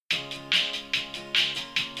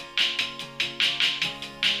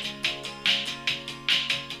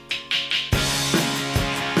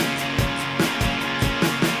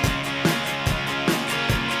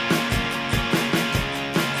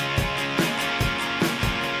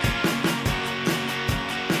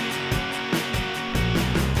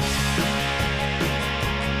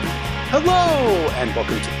Hello, and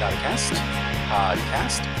welcome to the Podcast,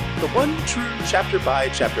 the one true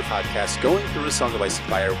chapter-by-chapter podcast going through A Song of Ice and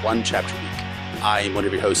Fire one chapter a week. I am one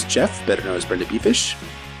of your hosts, Jeff, better known as Brendan Beefish.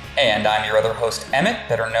 And I'm your other host, Emmett,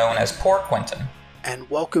 better known as Poor Quentin. And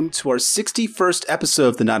welcome to our 61st episode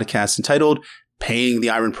of the Nauticast entitled Paying the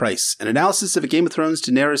Iron Price, an analysis of a Game of Thrones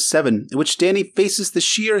Daenerys 7, in which Dany faces the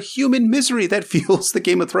sheer human misery that fuels the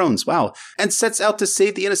Game of Thrones, and sets out to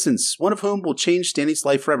save the innocents, one of whom will change Dany's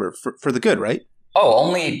life forever, for the good, right? Oh,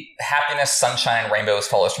 only happiness, sunshine, and rainbows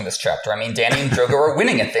follows from this chapter. I mean, Dany and Drogo are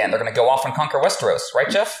winning at the end. They're going to go off and conquer Westeros, right,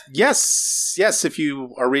 Jeff? Yes, if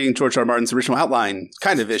you are reading George R. R. Martin's original outline,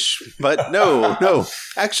 kind of-ish. But no,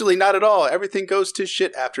 actually not at all. Everything goes to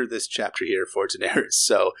shit after this chapter here for Daenerys.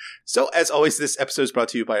 So as always, this episode is brought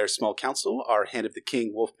to you by our small council, our Hand of the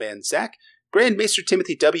King, Wolfman Zach, Grand Maester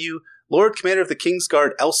Timothy W., Lord Commander of the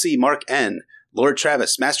Kingsguard, Elsie Mark N., Lord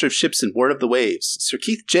Travis, Master of Ships and Ward of the Waves, Sir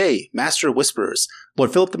Keith J., Master of Whisperers,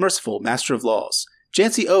 Lord Philip the Merciful, Master of Laws,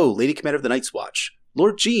 Jancy O., Lady Commander of the Night's Watch,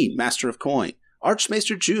 Lord Jean, Master of Coin,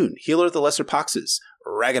 Archmaester June, Healer of the Lesser Poxes,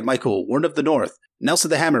 Ragged Michael, Warden of the North, Nelson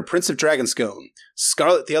the Hammer, Prince of Dragonscone,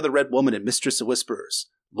 Scarlet the Other Red Woman and Mistress of Whisperers,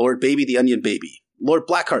 Lord Baby the Onion Baby, Lord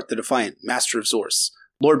Blackheart the Defiant, Master of Zorse,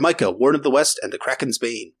 Lord Micah, Warden of the West and the Kraken's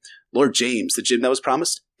Bane, Lord James, the Gym that was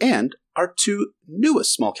promised, and our two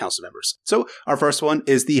newest small council members. So our first one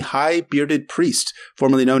is the High Bearded Priest,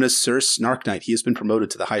 formerly known as Sir Snark Knight. He has been promoted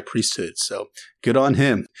to the High Priesthood, so good on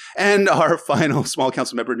him. And our final small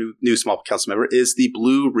council member, new small council member, is the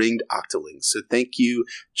Blue Ringed Octoling. So thank you,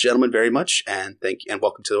 gentlemen, very much, and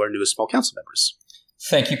welcome to our newest small council members.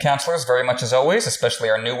 Thank you, counselors, very much as always, especially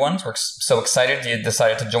our new ones. We're so excited you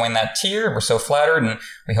decided to join that tier. We're so flattered, and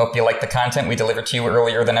we hope you like the content we delivered to you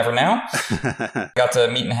earlier than ever now. Got to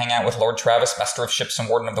meet and hang out with Lord Travis, Master of Ships and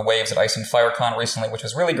Warden of the Waves at Ice and FireCon recently, which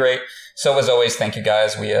was really great. So as always, thank you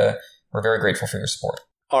guys. We're very grateful for your support.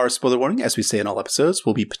 Our spoiler warning, as we say in all episodes,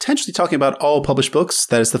 we'll be potentially talking about all published books.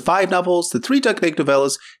 That is the 5 novels, the 3 Doug Big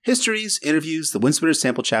novellas, histories, interviews, the Windsweeper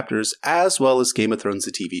sample chapters, as well as Game of Thrones,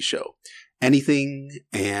 the TV show. Anything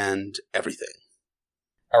and everything.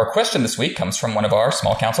 Our question this week comes from one of our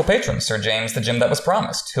small council patrons, Sir James, the Gym that was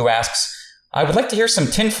promised, who asks, I would like to hear some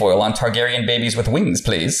tinfoil on Targaryen babies with wings,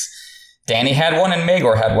 please. Dany had one and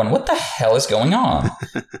Maegor had one. What the hell is going on?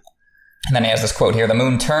 And then he has this quote here, the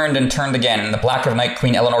moon turned and turned again, and the Black of Night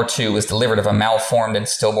Queen Eleanor II was delivered of a malformed and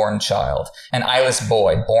stillborn child, an eyeless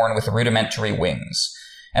boy born with rudimentary wings.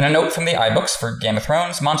 And a note from the iBooks for Game of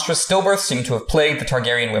Thrones, monstrous stillbirths seem to have plagued the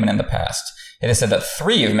Targaryen women in the past. It is said that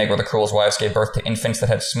 3 of Maegor the Cruel's wives gave birth to infants that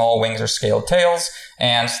had small wings or scaled tails,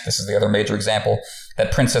 and, this is the other major example,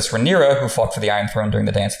 that Princess Rhaenyra, who fought for the Iron Throne during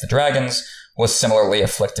the Dance of the Dragons, was similarly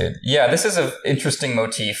afflicted. Yeah, this is an interesting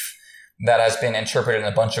motif that has been interpreted in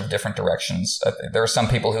a bunch of different directions. There are some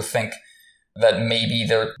people who think that maybe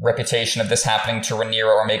the reputation of this happening to Rhaenyra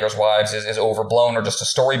or Maegor's wives is overblown or just a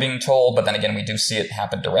story being told, but then again, we do see it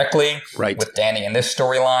happen directly with Dany in this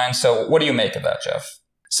storyline. So what do you make of that, Jeff?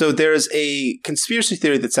 So there's a conspiracy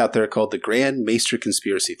theory that's out there called the Grand Maester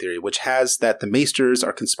Conspiracy Theory, which has that the Maesters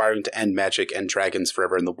are conspiring to end magic and dragons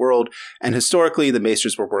forever in the world, and historically the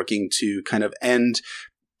Maesters were working to kind of end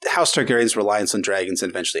House Targaryen's reliance on dragons and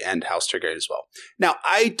eventually end House Targaryen as well. Now,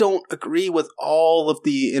 I don't agree with all of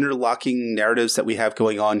the interlocking narratives that we have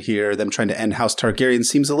going on here. Them trying to end House Targaryen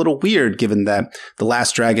seems a little weird given that the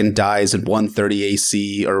last dragon dies in 130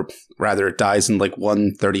 AC, or rather it dies in like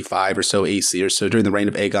 135 or so AC or so during the reign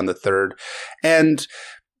of Aegon III. And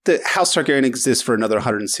the House Targaryen exists for another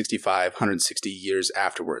 165, 160 years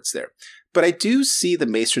afterwards there. But I do see the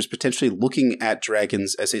Maesters potentially looking at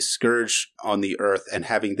dragons as a scourge on the earth and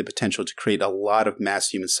having the potential to create a lot of mass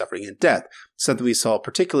human suffering and death, something we saw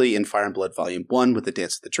particularly in Fire and Blood Volume 1 with the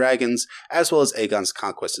Dance of the Dragons, as well as Aegon's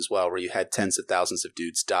Conquest as well, where you had tens of thousands of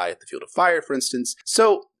dudes die at the Field of Fire, for instance.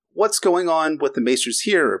 So what's going on with the Maesters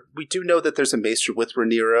here? We do know that there's a Maester with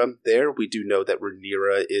Rhaenyra there. We do know that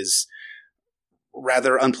Rhaenyra is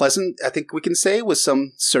rather unpleasant, I think we can say, with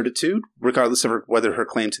some certitude, regardless of whether her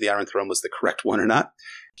claim to the Iron Throne was the correct one or not.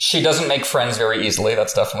 She doesn't make friends very easily,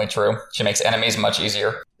 that's definitely true. She makes enemies much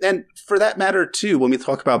easier. And for that matter, too, when we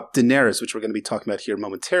talk about Daenerys, which we're going to be talking about here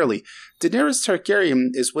momentarily, Daenerys Targaryen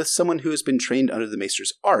is with someone who has been trained under the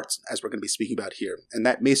Maester's arts, as we're going to be speaking about here, and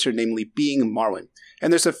that Maester namely being Marwyn.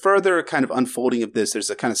 And there's a further kind of unfolding of this. There's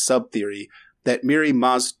a kind of sub-theory that Mirri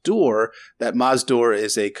Maz Duur, that Maz Duur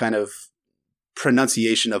is a kind of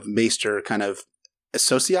pronunciation of Maester kind of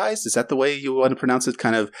associized? Is that the way you want to pronounce it?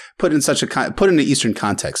 Kind of put in an Eastern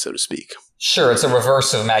context, so to speak. Sure, it's a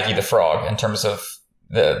reverse of Maggie the Frog in terms of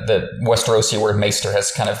the Westerosi word Maester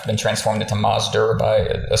has kind of been transformed into Maz Duur by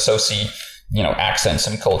Associ accents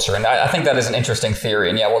and culture. And I think that is an interesting theory.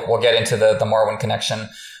 And yeah, we'll get into the Marwyn connection,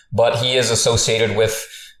 but he is associated with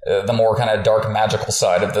the more kind of dark magical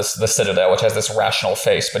side of the Citadel, which has this rational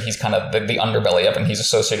face, but he's kind of the underbelly of it. And he's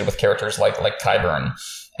associated with characters like Qyburn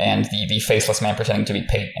and the faceless man pretending to be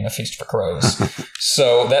Pate in A Feast for Crows.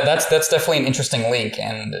 So that's definitely an interesting link,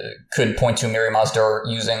 and could point to Mirri Maz Duur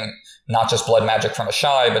using not just blood magic from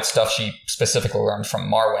Asshai, but stuff she specifically learned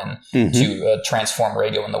from Marwyn to transform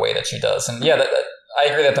Rhaego in the way that she does. And yeah, I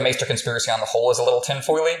agree that the Maester conspiracy on the whole is a little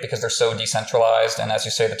tinfoily because they're so decentralized, and as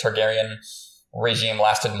you say, the Targaryen regime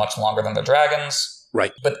lasted much longer than the dragons.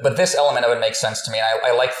 Right. But this element of it makes sense to me. And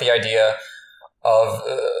I like the idea of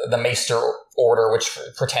the Maester order, which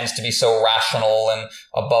pretends to be so rational and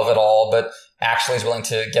above it all, but actually is willing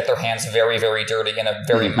to get their hands very, very dirty in a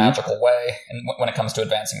very magical way when it comes to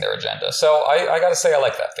advancing their agenda. So I gotta say, I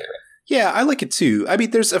like that theory. Yeah, I like it too. I mean,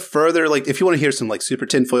 there's a further, if you want to hear some super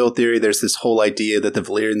tinfoil theory, there's this whole idea that the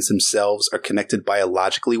Valyrians themselves are connected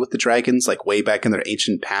biologically with the dragons, way back in their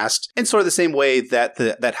ancient past. In sort of the same way that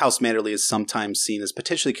that House Manderly is sometimes seen as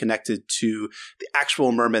potentially connected to the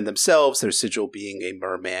actual mermen themselves, their sigil being a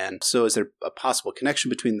merman. So is there a possible connection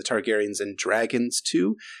between the Targaryens and dragons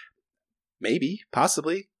too? Maybe,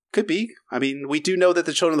 possibly. Could be. I mean, we do know that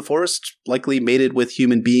the Children of the Forest likely mated with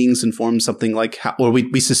human beings and formed something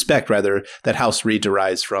we suspect, rather, that House Reed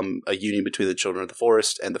derives from a union between the Children of the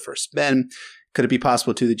Forest and the First Men. Could it be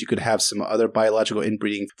possible, too, that you could have some other biological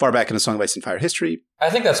inbreeding far back in A Song of Ice and Fire history? I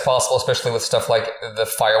think that's possible, especially with stuff like the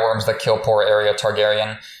fireworms that kill poor Arya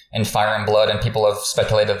Targaryen in Fire and Blood, and people have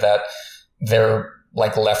speculated that they're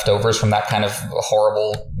leftovers from that kind of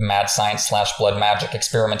horrible mad science / blood magic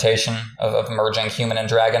experimentation of merging human and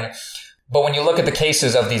dragon. But when you look at the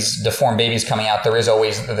cases of these deformed babies coming out, there is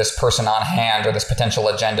always this person on hand or this potential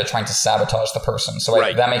agenda trying to sabotage the person. So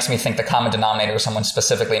that makes me think the common denominator is someone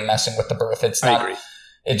specifically messing with the birth. It's not, I agree.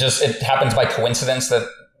 It happens by coincidence that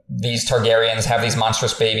these Targaryens have these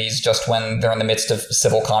monstrous babies just when they're in the midst of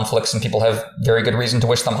civil conflicts and people have very good reason to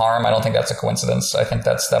wish them harm. I don't think that's a coincidence. I think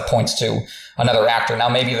that points to another actor. Now,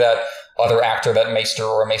 maybe that other actor, that Maester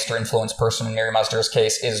or a Maester influenced person in Mirri Maz Duur's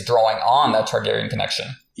case, is drawing on that Targaryen connection.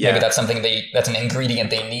 Yeah. Maybe that's something that's an ingredient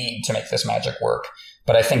they need to make this magic work.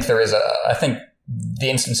 But I think I think the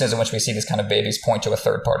instances in which we see these kind of babies point to a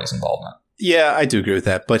third party's involvement. Yeah, I do agree with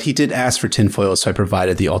that. But he did ask for tinfoil, so I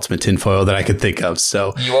provided the ultimate tinfoil that I could think of.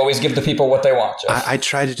 So you always give the people what they want, Jeff. I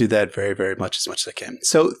try to do that very, very much as I can.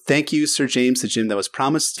 So thank you, Sir James, the Jim that was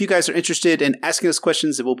promised. If you guys are interested in asking us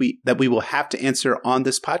questions that we will have to answer on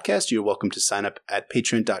this podcast, you're welcome to sign up at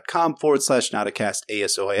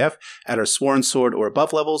patreon.com/Nauticast at our Sworn Sword or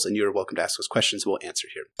above levels, and you're welcome to ask us questions we'll answer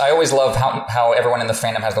here. I always love how everyone in the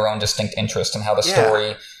fandom has their own distinct interest and how the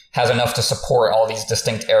story has enough to support all these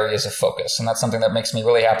distinct areas of focus. And that's something that makes me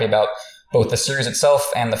really happy about both the series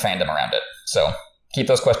itself and the fandom around it. So keep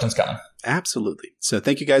those questions coming. Absolutely. So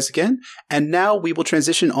thank you guys again. And now we will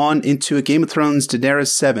transition on into a Game of Thrones Daenerys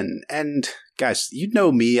 7. And guys, you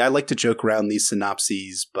know me, I like to joke around these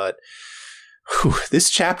synopses, but this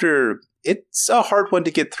chapter, it's a hard one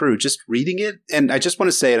to get through just reading it. And I just want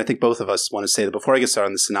to say, and I think both of us want to say that before I get started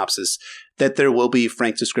on the synopsis, that there will be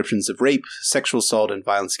frank descriptions of rape, sexual assault, and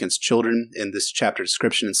violence against children in this chapter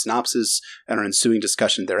description and synopsis and our ensuing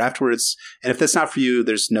discussion thereafterwards. And if that's not for you,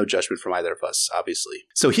 there's no judgment from either of us, obviously.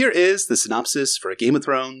 So here is the synopsis for A Game of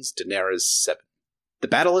Thrones Daenerys 7. The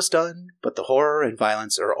battle is done, but the horror and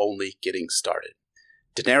violence are only getting started.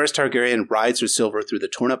 Daenerys Targaryen rides her silver through the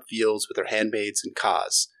torn-up fields with her handmaids and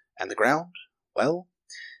Khaz. And the ground? Well,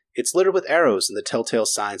 it's littered with arrows and the telltale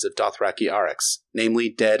signs of Dothraki Arrax, namely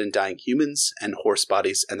dead and dying humans and horse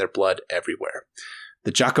bodies and their blood everywhere.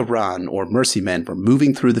 The Jaqaran, or Mercy Men, were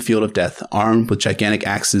moving through the field of death, armed with gigantic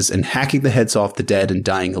axes and hacking the heads off the dead and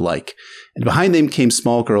dying alike. And behind them came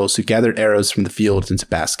small girls who gathered arrows from the fields into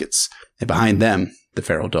baskets. And behind them, the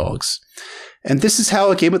feral dogs. And this is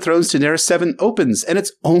how A Game of Thrones Daenerys 7 opens, and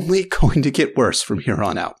it's only going to get worse from here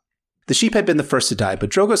on out. The sheep had been the first to die, but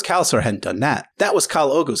Drogo's Khalasar hadn't done that. That was Khal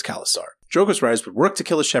Ogo's Khalasar. Drogo's riders would work to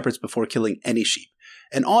kill the shepherds before killing any sheep.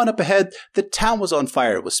 And on up ahead, the town was on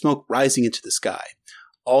fire with smoke rising into the sky.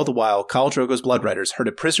 All the while, Khal Drogo's blood riders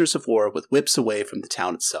herded prisoners of war with whips away from the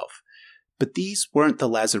town itself. But these weren't the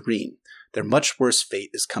Lazarene. Their much worse fate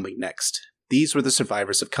is coming next. These were the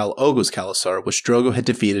survivors of Khal Ogo's Khalasar, which Drogo had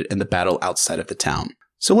defeated in the battle outside of the town.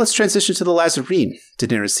 So let's transition to the Lazarene.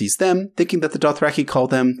 Daenerys sees them, thinking that the Dothraki call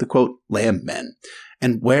them the, quote, Lamb Men.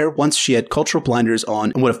 And where once she had cultural blinders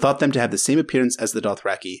on and would have thought them to have the same appearance as the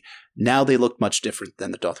Dothraki, now they looked much different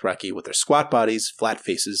than the Dothraki with their squat bodies, flat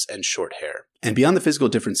faces, and short hair. And beyond the physical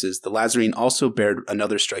differences, the Lazarene also bared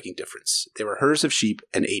another striking difference. They were herders of sheep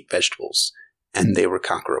and ate vegetables. and they were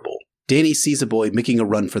conquerable. Dany sees a boy making a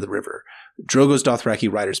run for the river. Drogo's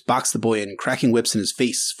Dothraki riders box the boy in, cracking whips in his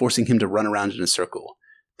face, forcing him to run around in a circle.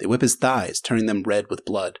 They whip his thighs, turning them red with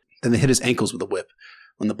blood. Then they hit his ankles with a whip.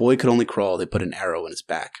 When the boy could only crawl, they put an arrow in his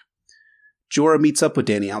back. Jorah meets up with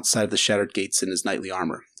Dany outside of the shattered gates in his knightly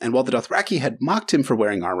armor, and while the Dothraki had mocked him for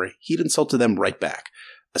wearing armor, he'd insulted them right back.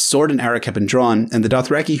 A sword and arrow had been drawn, and the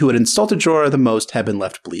Dothraki who had insulted Jorah the most had been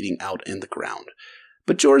left bleeding out in the ground.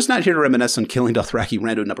 But Jorah's not here to reminisce on killing Dothraki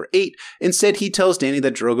Rando number 8. Instead, he tells Dany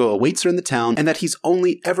that Drogo awaits her in the town and that he's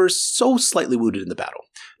only ever so slightly wounded in the battle.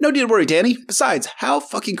 No need to worry, Dany. Besides, how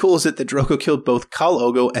fucking cool is it that Drogo killed both Khal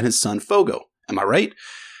Ogo and his son Fogo? Am I right?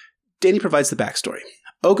 Dany provides the backstory.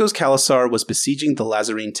 Ogo's Khalasar was besieging the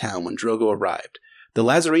Lázarine town when Drogo arrived. The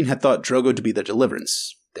Lázarine had thought Drogo to be their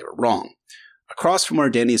deliverance. They were wrong. Across from where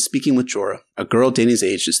Dany is speaking with Jorah, a girl Dany's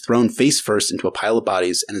age is thrown face first into a pile of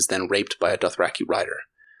bodies and is then raped by a Dothraki rider.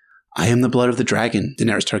 I am the blood of the dragon,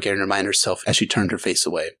 Daenerys Targaryen reminded herself as she turned her face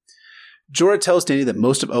away. Jorah tells Dany that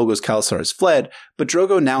most of Ogo's Khalasar has fled, but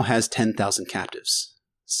Drogo now has 10,000 captives.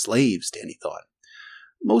 Slaves, Dany thought.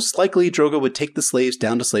 Most likely, Drogo would take the slaves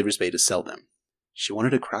down to Slaver's Bay to sell them. She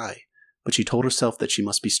wanted to cry, but she told herself that she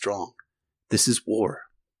must be strong. This is war.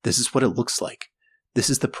 This is what it looks like. This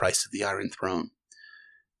is the price of the Iron Throne.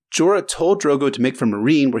 Jorah told Drogo to make for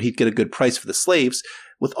Meereen, where he'd get a good price for the slaves.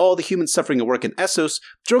 With all the humans suffering at work in Essos,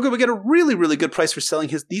 Drogo would get a really, really good price for selling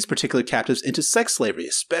these particular captives into sex slavery,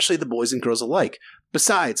 especially the boys and girls alike.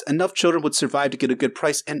 Besides, enough children would survive to get a good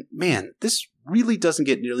price, and man, this really doesn't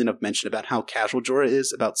get nearly enough mention about how casual Jorah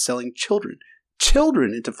is about selling children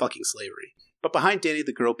into fucking slavery. But behind Dany,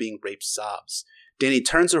 the girl being raped sobs. Dany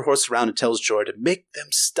turns her horse around and tells Jorah to make them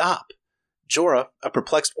stop. Jorah, a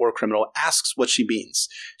perplexed war criminal, asks what she means.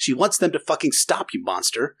 She wants them to fucking stop, you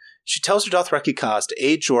monster. She tells her Dothraki Khas to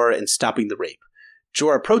aid Jorah in stopping the rape.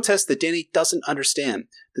 Jorah protests that Dany doesn't understand,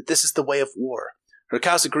 that this is the way of war. Her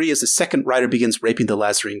Khas agree as the second rider begins raping the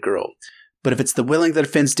Lázarine girl. But if it's the willing that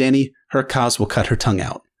offends Dany, her Khas will cut her tongue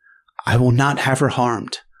out. I will not have her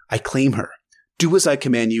harmed. I claim her. Do as I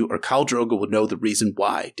command you, or Khal Drogo will know the reason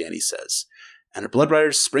why, Dany says. And her blood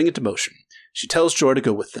riders spring into motion. She tells Jorah to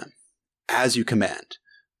go with them. As you command.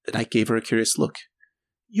 The knight gave her a curious look.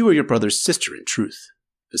 You are your brother's sister in truth.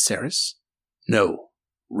 Viserys? No.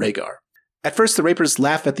 Rhaegar. At first, the rapers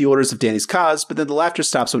laugh at the orders of Dany's Khas, but then the laughter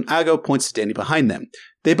stops when Aggo points to Dany behind them.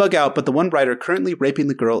 They bug out, but the one rider currently raping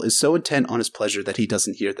the girl is so intent on his pleasure that he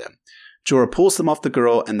doesn't hear them. Jorah pulls them off the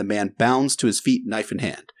girl, and the man bounds to his feet, knife in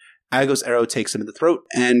hand. Aggo's arrow takes him in the throat,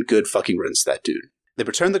 and good fucking riddance to that dude. They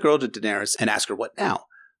return the girl to Daenerys and ask her what now.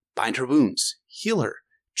 Bind her wounds. Heal her.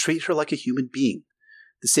 Treat her like a human being.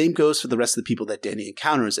 The same goes for the rest of the people that Dany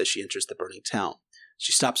encounters as she enters the burning town.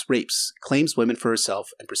 She stops rapes, claims women for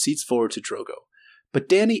herself, and proceeds forward to Drogo. But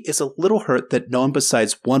Dany is a little hurt that no one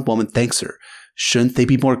besides one woman thanks her. Shouldn't they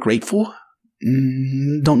be more grateful?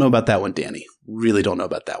 Don't know about that one, Dany. Really don't know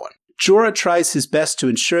about that one. Jorah tries his best to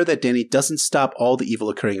ensure that Dany doesn't stop all the evil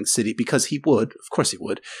occurring in the city, because he would. Of course he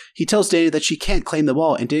would. He tells Dany that she can't claim them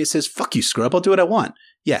all, and Dany says, fuck you, scrub, I'll do what I want.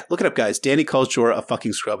 Yeah, look it up, guys. Dany calls Jorah a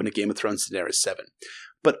fucking scrub in a Game of Thrones Daenerys 7.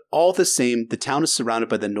 But all the same, the town is surrounded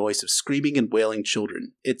by the noise of screaming and wailing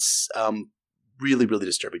children. It's really, really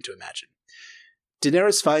disturbing to imagine.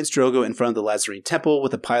 Daenerys finds Drogo in front of the Lázarine temple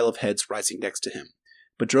with a pile of heads rising next to him.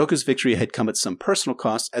 But Drogo's victory had come at some personal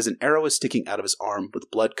cost, as an arrow is sticking out of his arm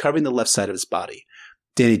with blood covering the left side of his body.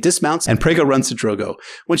 Dany dismounts and Prego runs to Drogo.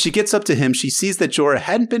 When she gets up to him, she sees that Jorah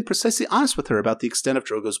hadn't been precisely honest with her about the extent of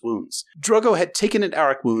Drogo's wounds. Drogo had taken an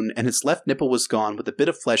Arak wound, and his left nipple was gone with a bit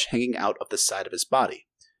of flesh hanging out of the side of his body.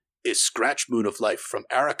 A scratch moon of life from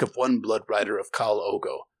Arak of one blood rider of Khal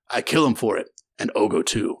Ogo. I kill him for it, and Ogo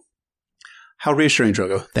too. How reassuring,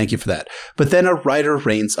 Drogo. Thank you for that. But then a rider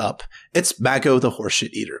reins up. It's Maggo the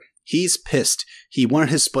Horseshit Eater. He's pissed. He wanted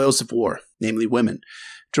his spoils of war, namely women.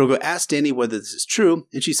 Drogo asks Dany whether this is true,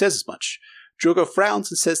 and she says as much. Drogo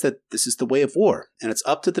frowns and says that this is the way of war, and it's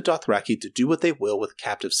up to the Dothraki to do what they will with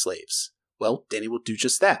captive slaves. Well, Dany will do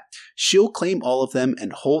just that. She'll claim all of them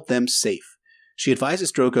and hold them safe. She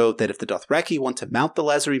advises Drogo that if the Dothraki want to mount the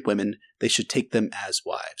Lázarine women, they should take them as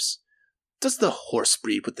wives. Does the horse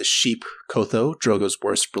breed with the sheep, Kotho? Drogo's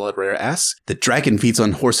worst blood rider asks. The dragon feeds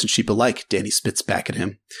on horse and sheep alike, Dany spits back at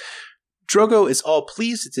him. Drogo is all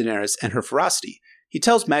pleased at Daenerys and her ferocity. He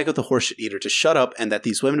tells Maggo the Horseshit Eater to shut up and that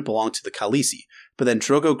these women belong to the Khaleesi, but then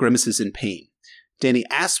Drogo grimaces in pain. Dany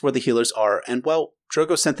asks where the healers are, and well,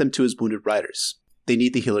 Drogo sent them to his wounded riders. They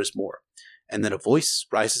need the healers more. And then a voice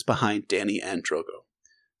rises behind Dany and Drogo.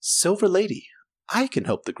 Silver Lady, I can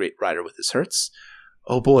help the great rider with his hurts.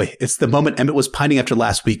 Oh boy, it's the moment Emmett was pining after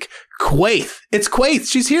last week. Quaithe! It's Quaithe!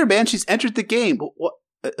 She's here, man. She's entered the game. What?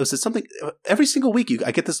 Was it something? Every single week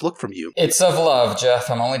I get this look from you. It's of love, Jeff.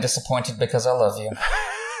 I'm only disappointed because I love you.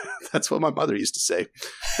 That's what my mother used to say.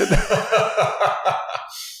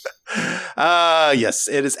 Yes,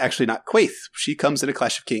 it is actually not Quaithe. She comes in A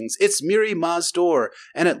Clash of Kings. It's Mirri Maz Duur,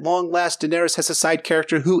 and at long last, Daenerys has a side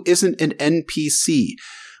character who isn't an NPC.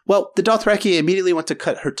 Well, the Dothraki immediately want to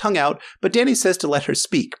cut her tongue out, but Dany says to let her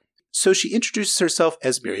speak. So she introduces herself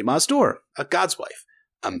as Mirri Maz Duur, a god's wife.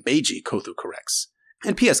 A Meiji, Kotho corrects.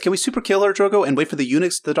 And P.S., can we super kill her, Drogo, and wait for the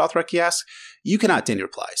eunuchs, the Dothraki asks? You cannot, Dany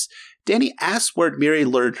replies. Dany asks where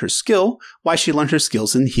Mirri learned her skill, why she learned her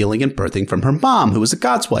skills in healing and birthing from her mom, who was a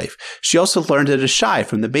god's wife. She also learned it as Shy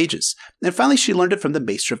from the mages. And finally, she learned it from the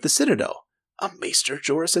Maester of the Citadel. A Maester,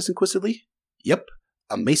 Jorah says inquisitively. Yep,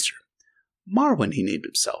 a Maester. Marwyn, he named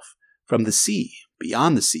himself. From the sea,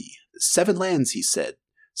 beyond the sea, the 7 lands, he said.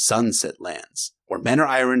 Sunset lands, where men are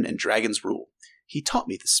iron and dragons rule. He taught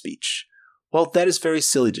me the speech. Well, that is very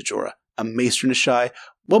silly to Jorah. A Maester and a Shy.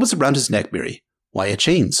 What was around his neck, Mirri? Why a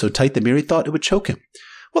chain so tight that Mirri thought it would choke him?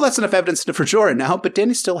 Well, that's enough evidence for Jorah now, but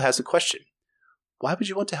Dany still has a question. Why would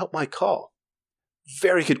you want to help my call?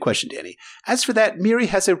 Very good question, Dany. As for that, Mirri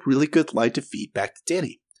has a really good line to feed back to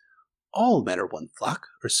Dany. All men are one flock,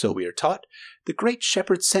 or so we are taught. The great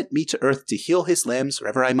shepherd sent me to earth to heal his lambs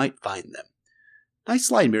wherever I might find them.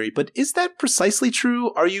 Nice line, Mirri, but is that precisely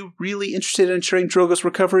true? Are you really interested in ensuring Drogo's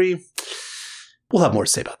recovery? We'll have more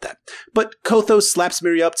to say about that. But Kotho slaps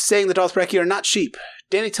Mirri up, saying the Dothraki are not sheep.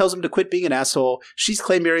 Dany tells him to quit being an asshole. She's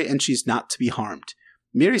claimed Mirri, and she's not to be harmed.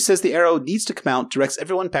 Mirri says the arrow needs to come out, directs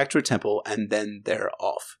everyone back to her temple, and then they're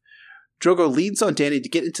off. Drogo leans on Dany to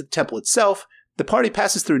get into the temple itself. The party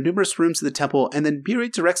passes through numerous rooms of the temple, and then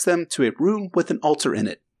Mirri directs them to a room with an altar in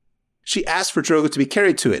it. She asks for Drogo to be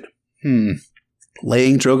carried to it.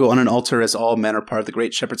 Laying Drogo on an altar as all men are part of the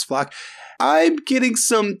great shepherd's flock. I'm getting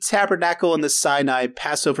some Tabernacle in the Sinai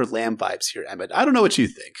Passover lamb vibes here, Emmett. I don't know what you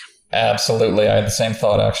think. Absolutely. I had the same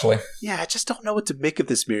thought, actually. Yeah, I just don't know what to make of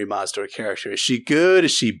this Mirri Maz Duur character. Is she good?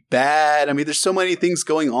 Is she bad? I mean, there's so many things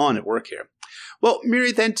going on at work here. Well,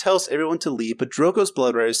 Mirri then tells everyone to leave, but Drogo's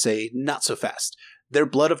blood riders say, not so fast. They're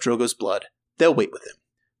blood of Drogo's blood. They'll wait with him.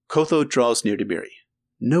 Kotho draws near to Mirri.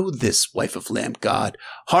 Know this, wife of Lamb God.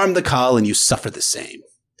 Harm the Khal and you suffer the same.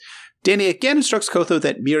 Dany again instructs Kotho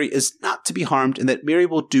that Mirri is not to be harmed and that Mirri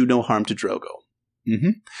will do no harm to Drogo.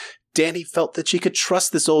 Dany felt that she could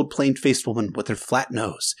trust this old plain-faced woman with her flat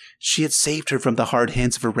nose. She had saved her from the hard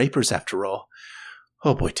hands of her rapers, after all.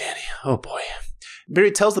 Oh boy, Dany. Oh boy.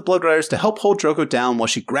 Mirri tells the Blood Riders to help hold Drogo down while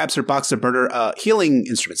she grabs her box of murder healing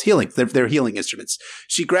instruments. They're healing instruments.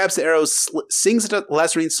 She grabs the arrows, sings a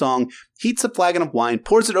Lazarine song, heats a flagon of wine,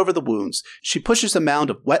 pours it over the wounds. She pushes a mound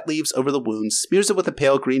of wet leaves over the wounds, smears it with a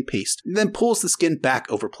pale green paste, and then pulls the skin back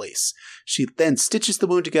over place. She then stitches the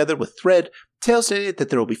wound together with thread, tells Dany that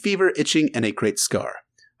there will be fever, itching, and a great scar.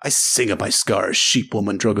 I sing of my scars, sheep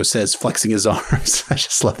woman, Drogo says, flexing his arms. I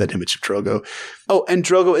just love that image of Drogo. Oh, and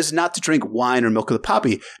Drogo is not to drink wine or milk of the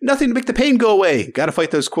poppy. Nothing to make the pain go away. Gotta fight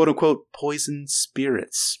those quote-unquote poison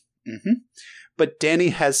spirits. But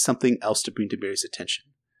Dany has something else to bring to Mirri's attention.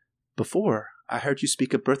 Before, I heard you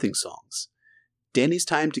speak of birthing songs. Dany's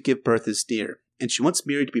time to give birth is near, and she wants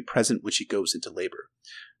Mirri to be present when she goes into labor.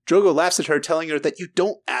 Drogo laughs at her, telling her that you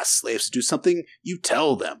don't ask slaves to do something, you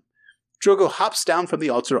tell them. Drogo hops down from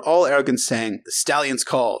the altar, all arrogant, saying, the stallions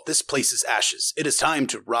call, this place is ashes, it is time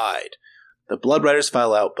to ride. The Blood Riders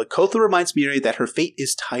file out, but Kotho reminds Mirri that her fate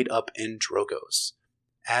is tied up in Drogo's.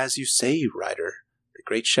 As you say, Rider, the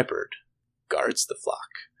great shepherd guards the flock.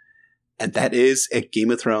 And that is a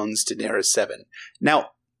Game of Thrones Daenerys 7.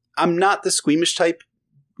 Now, I'm not the squeamish type,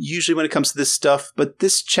 usually when it comes to this stuff, but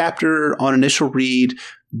this chapter on initial read,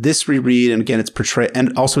 this reread, and again, its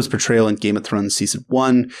portrayal in Game of Thrones Season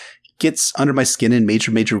 1, gets under my skin in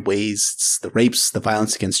major ways. It's the rapes, the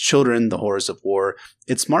violence against children, the horrors of war.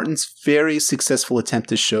 It's Martin's very successful attempt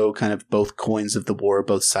to show kind of both coins of the war,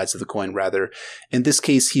 both sides of the coin, rather. In this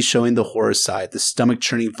case, he's showing the horror side, the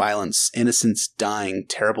stomach-churning violence, innocents dying,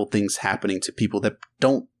 terrible things happening to people that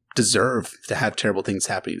don't deserve to have terrible things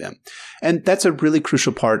happening to them. And that's a really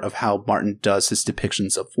crucial part of how Martin does his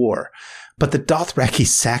depictions of war. But the Dothraki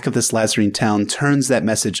sack of this Lazarine town turns that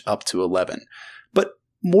message up to 11. But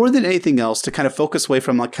more than anything else, to kind of focus away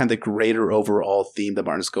from like kind of the greater overall theme that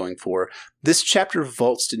Martin's going for, this chapter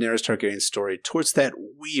vaults Daenerys Targaryen's story towards that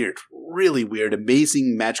weird, really weird,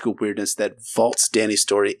 amazing, magical weirdness that vaults Dany's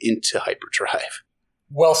story into hyperdrive.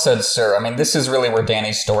 Well said, sir. I mean, this is really where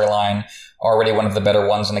Dany's storyline, already one of the better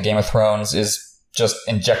ones in the Game of Thrones, is just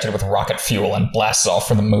injected with rocket fuel and blasts off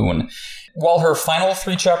for the moon. While her final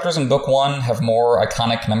 3 chapters in book 1 have more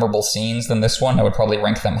iconic, memorable scenes than this one, I would probably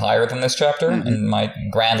rank them higher than this chapter in my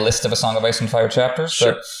grand list of A Song of Ice and Fire chapters.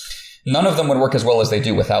 Sure. But none of them would work as well as they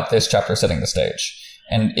do without this chapter setting the stage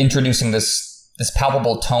and introducing this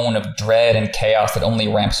palpable tone of dread and chaos that only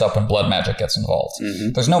ramps up when blood magic gets involved.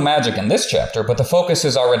 There's no magic in this chapter, but the focus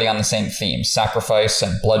is already on the same theme, sacrifice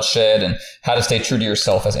and bloodshed and how to stay true to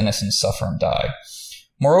yourself as innocents suffer and die.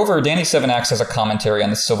 Moreover, Dany 7 acts as a commentary on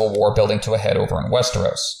the civil war building to a head over in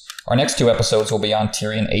Westeros. Our next 2 episodes will be on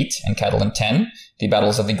Tyrion 8 and Catelyn 10, the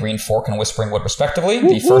battles of the Green Fork and Whispering Wood respectively,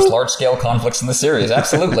 the first large-scale conflicts in the series,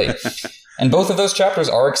 absolutely. And both of those chapters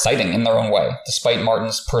are exciting in their own way, despite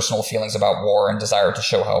Martin's personal feelings about war and desire to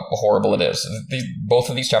show how horrible it is. Both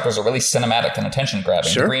of these chapters are really cinematic and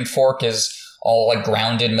attention-grabbing. Sure. The Green Fork is all like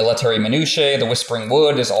grounded military minutiae. The Whispering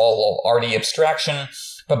Wood is all arty abstraction.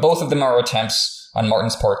 But both of them are attempts on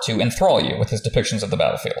Martin's part to enthrall you with his depictions of the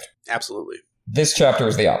battlefield. Absolutely. This chapter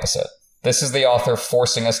is the opposite. This is the author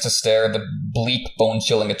forcing us to stare the bleak,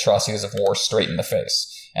 bone-chilling atrocities of war straight in the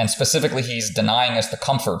face. And specifically, he's denying us the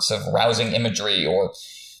comforts of rousing imagery or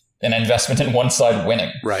an investment in one side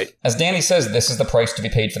winning. Right. As Dany says, this is the price to be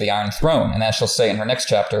paid for the Iron Throne, and as she'll say in her next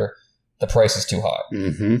chapter, the price is too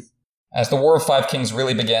high. As the War of Five Kings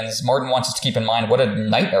really begins, Martin wants us to keep in mind what a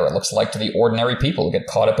nightmare it looks like to the ordinary people who get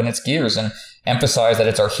caught up in its gears, and emphasize that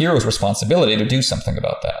it's our hero's responsibility to do something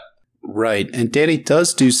about that. Right. And Dany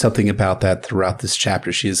does do something about that throughout this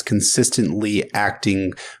chapter. She is consistently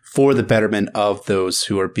acting for the betterment of those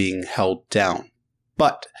who are being held down.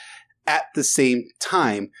 But at the same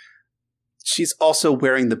time, she's also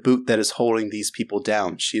wearing the boot that is holding these people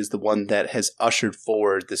down. She is the one that has ushered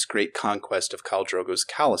forward this great conquest of Khal Drogo's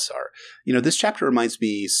Khalasar. You know, this chapter reminds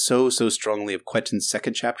me so strongly of Quentyn's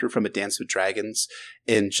second chapter from A Dance with Dragons,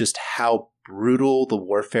 and just how brutal the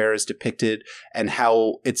warfare is depicted, and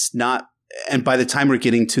how it's not, and by the time we're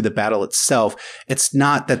getting to the battle itself, it's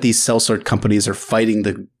not that these sellsword companies are fighting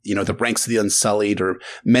the ranks of the Unsullied or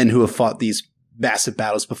men who have fought these massive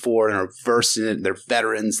battles before and are versed in it. They're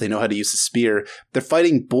veterans. They know how to use the spear. They're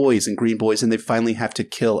fighting boys and green boys, and they finally have to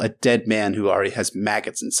kill a dead man who already has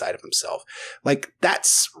maggots inside of himself. Like,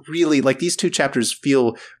 that's really, like, these 2 chapters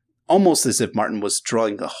feel almost as if Martin was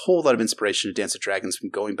drawing a whole lot of inspiration to Dance of Dragons from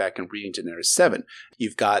going back and reading Daenerys 7.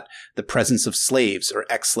 You've got the presence of slaves or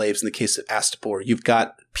ex-slaves in the case of Astapor. You've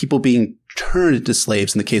got people being turned into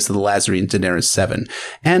slaves in the case of the Lázari in Daenerys 7.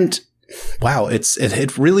 And wow,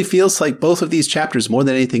 it really feels like both of these chapters, more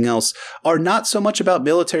than anything else, are not so much about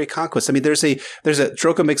military conquest. I mean, there's a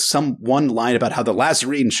Drogo makes one line about how the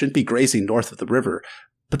Lázarine shouldn't be grazing north of the river,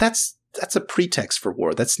 but that's a pretext for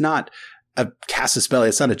war. That's not a casus belli.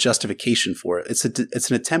 It's not a justification for it. It's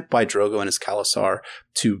an attempt by Drogo and his Khalasar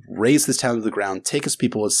to raise this town to the ground, take his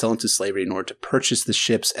people and sell into slavery in order to purchase the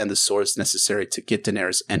ships and the swords necessary to get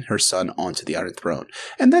Daenerys and her son onto the Iron Throne.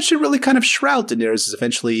 And that should really kind of shroud Daenerys'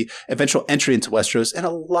 eventual entry into Westeros and a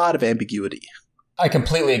lot of ambiguity. I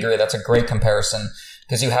completely agree. That's a great comparison,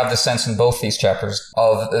 because you have the sense in both these chapters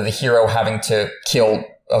of the hero having to kill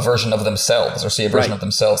a version of themselves, or see a version of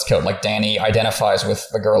themselves killed. Like Dany identifies with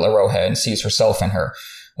the girl Iroha and sees herself in her.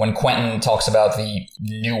 When Quentyn talks about the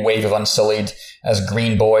new wave of Unsullied as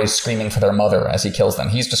green boys screaming for their mother as he kills them,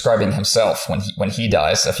 he's describing himself when he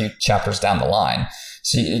dies a few chapters down the line.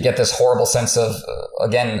 So you get this horrible sense of,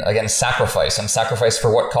 again, sacrifice, and sacrifice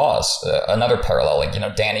for what cause? Another parallel, like,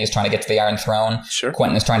 Dany is trying to get to the Iron Throne. Sure.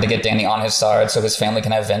 Quentyn is trying to get Dany on his side so his family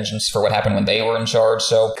can have vengeance for what happened when they were in charge.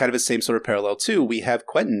 So kind of the same sort of parallel, too. We have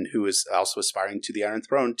Quentyn, who is also aspiring to the Iron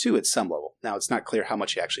Throne, too, at some level. Now, it's not clear how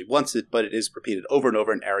much he actually wants it, but it is repeated over and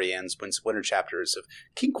over in Arianne's winter chapters of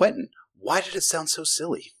King Quentyn. Why did it sound so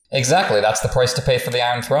silly? Exactly. That's the price to pay for the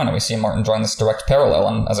Iron Throne. And we see Martin drawing this direct parallel.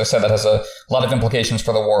 And as I said, that has a lot of implications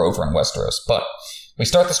for the war over in Westeros. But we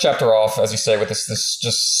start this chapter off, as you say, with this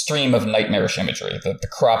just stream of nightmarish imagery. The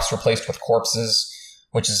crops replaced with corpses,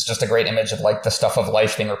 which is just a great image of like the stuff of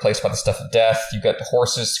life being replaced by the stuff of death. You get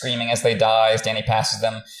horses screaming as they die, as Dany passes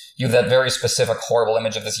them. You have that very specific, horrible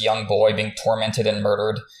image of this young boy being tormented and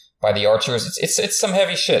murdered by the archers. It's some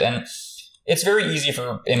heavy shit. And it's very easy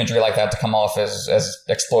for imagery like that to come off as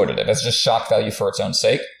exploitative, as just shock value for its own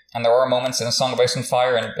sake. And there are moments in A Song of Ice and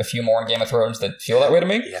Fire and a few more in Game of Thrones that feel that way to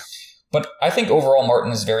me. Yeah. But I think overall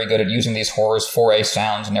Martin is very good at using these horrors for a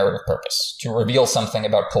sound narrative purpose, to reveal something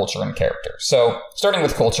about culture and character. So, starting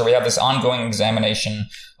with culture, we have this ongoing examination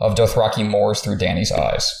of Dothraki Moors through Dany's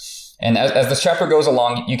eyes. And as this chapter goes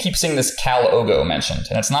along, you keep seeing this Khal Ogo mentioned.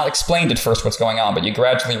 And it's not explained at first what's going on, but you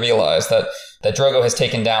gradually realize that Drogo has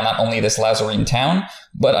taken down not only this Lázarine town,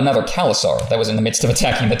 but another Khalasar that was in the midst of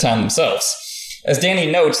attacking the town themselves. As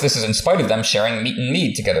Dany notes, this is in spite of them sharing meat and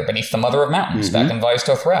mead together beneath the Mother of Mountains back in Vaes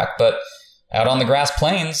Dothrak. But out on the grass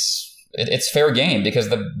plains, it's fair game because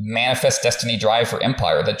the manifest destiny drive for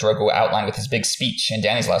empire that Drogo outlined with his big speech in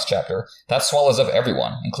Dany's last chapter, that swallows up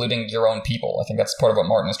everyone, including your own people. I think that's part of what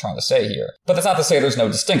Martin is trying to say here. But that's not to say there's no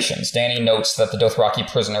distinctions. Dany notes that the Dothraki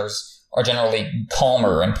prisoners are generally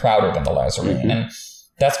calmer and prouder than the Lazarene, and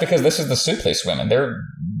that's because this is the soup they swim in. They're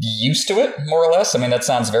used to it, more or less. I mean, that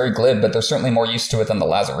sounds very glib, but they're certainly more used to it than the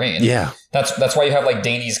Lazarene. Yeah. That's why you have, like,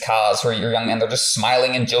 Dany's Kaz, who are your young men. They're just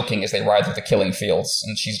smiling and joking as they ride through the killing fields,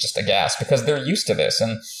 and she's just aghast, because they're used to this.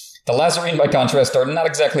 And the Lazarene, by contrast, are not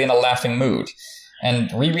exactly in a laughing mood.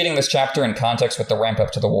 And rereading this chapter in context with the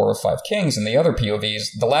ramp-up to the War of Five Kings and the other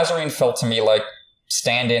POVs, the Lazarene felt to me like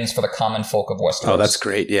stand-ins for the common folk of Westeros. Oh, that's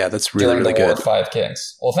great. Yeah, that's really, during really the War good. of Five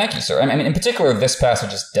Kings. Well, thank you, sir. I mean, in particular, this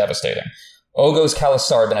passage is devastating. Ogo's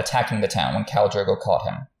Khalasar had been attacking the town when Khal Drogo caught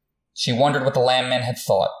him. She wondered what the landmen had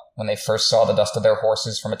thought when they first saw the dust of their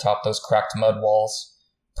horses from atop those cracked mud walls.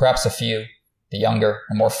 Perhaps a few, the younger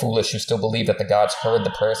and more foolish who still believed that the gods heard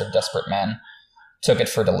the prayers of desperate men, took it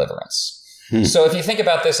for deliverance. So if you think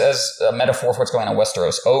about this as a metaphor for what's going on in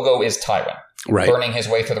Westeros, Ogo is Tywin, burning his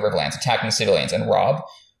way through the Riverlands, attacking civilians, and Robb,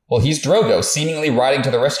 well, he's Drogo, seemingly riding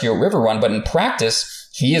to the rescue at Riverrun, but in practice,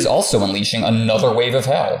 he is also unleashing another wave of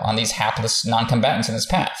hell on these hapless non-combatants in his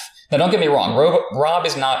path. Now, don't get me wrong, Robb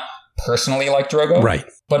is not personally like Drogo. Right.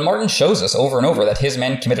 But Martin shows us over and over that his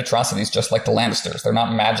men commit atrocities just like the Lannisters. They're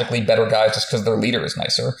not magically better guys just because their leader is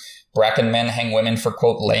nicer. Bracken men hang women for,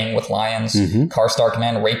 quote, laying with lions. Karstark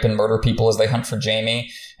men rape and murder people as they hunt for Jaime.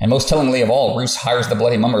 And most tellingly of all, Roose hires the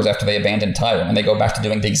Bloody Mummers after they abandon Tywin, and they go back to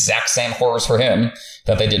doing the exact same horrors for him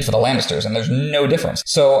that they did for the Lannisters, and there's no difference.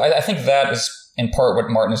 So I think that is in part what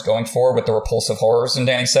Martin is going for with the repulsive horrors in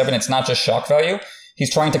Dany 7. It's not just shock value.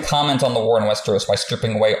 He's trying to comment on the war in Westeros by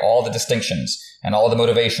stripping away all the distinctions and all the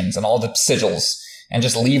motivations and all the sigils and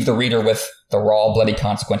just leave the reader with the raw, bloody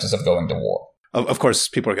consequences of going to war. Of course,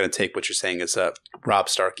 people are going to take what you're saying as Robb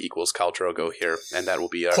Stark equals Khal Drogo here, and that will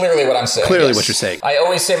be clearly what I'm saying. Clearly what you're saying. I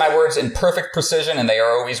always say my words in perfect precision, and they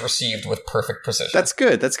are always received with perfect precision. That's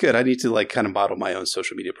good. That's good. I need to like kind of model my own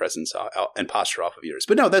social media presence and posture off of yours.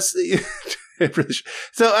 But no, that's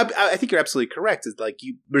so. I think you're absolutely correct. It's like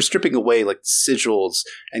we're stripping away like the sigils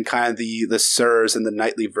and kind of the sirs and the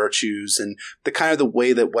knightly virtues and the kind of the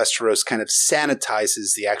way that Westeros kind of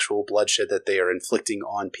sanitizes the actual bloodshed that they are inflicting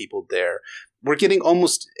on people there. We're getting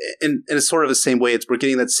almost in a sort of the same way. We're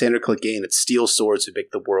getting that Sandor Clegane, it's steel swords who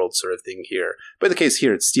make the world sort of thing here. But in the case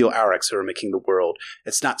here, it's steel Aurochs who are making the world.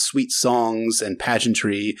 It's not sweet songs and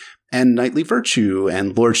pageantry and knightly virtue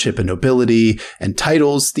and lordship and nobility and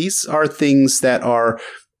titles. These are things that are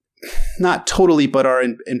not totally, but are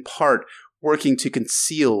in part working to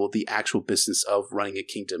conceal the actual business of running a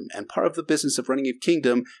kingdom. And part of the business of running a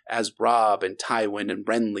kingdom, as Robb and Tywin and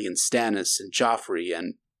Renly and Stannis and Joffrey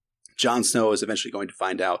and Jon Snow is eventually going to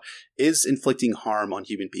find out, is inflicting harm on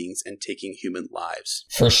human beings and taking human lives.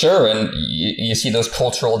 For sure, and you see those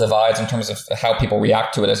cultural divides in terms of how people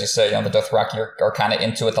react to it. As you say, the Dothraki are kind of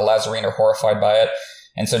into it, the Lazarene are horrified by it,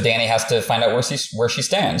 and so Dany has to find out where she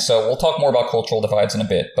stands. So we'll talk more about cultural divides in a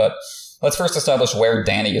bit, but let's first establish where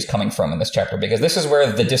Dany is coming from in this chapter, because this is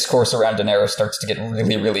where the discourse around Daenerys starts to get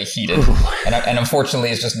really, really heated. And unfortunately,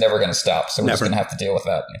 it's just never going to stop. So we're just going to have to deal with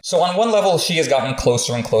that. So on one level, she has gotten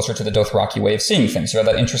closer and closer to the Dothraki way of seeing things. You have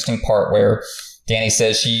that interesting part where Dany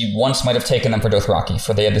says she once might have taken them for Dothraki,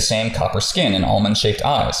 for they had the same copper skin and almond-shaped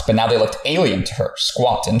eyes. But now they looked alien to her,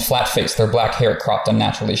 squat and flat-faced, their black hair cropped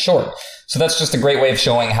unnaturally short. So that's just a great way of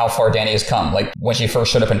showing how far Dany has come. Like when she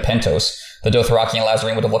first showed up in Pentos, the Dothraki and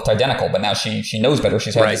Lazarene would have looked identical, but now she knows better.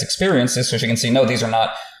 She's had these experiences, so she can see, no, these are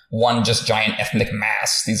not one just giant ethnic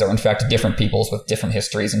mass. These are, in fact, different peoples with different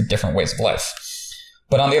histories and different ways of life.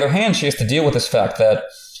 But on the other hand, she has to deal with this fact that,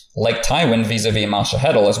 like Tywin vis-a-vis Masha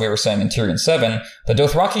Heddle, as we were saying in Tyrion 7, the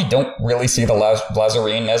Dothraki don't really see the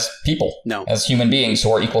Lazarene as people, as human beings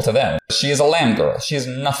who are equal to them. She is a land girl. She is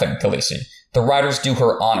nothing, Khaleesi. The riders do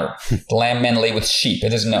her honor. The land men lay with sheep.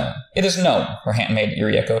 It is known. It is known, her handmaid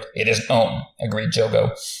Irri echoed. It is known, agreed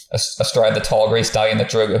Jogo, astride the tall grey stallion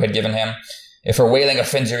that Drogo had given him. If her wailing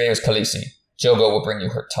offends your ears, Khaleesi, Jogo will bring you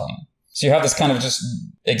her tongue. So you have this kind of just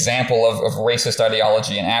example of racist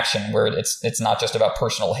ideology in action where it's not just about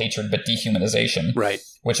personal hatred, but dehumanization. Right.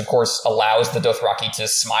 Which, of course, allows the Dothraki to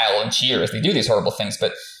smile and cheer as they do these horrible things.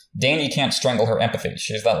 But Dany can't strangle her empathy.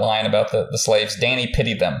 She has that line about the slaves. Dany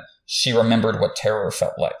pitied them. She remembered what terror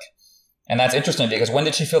felt like. And that's interesting because when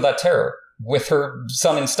did she feel that terror? with her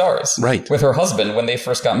son in stars, right, with her husband when they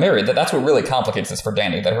first got married. That's what really complicates this for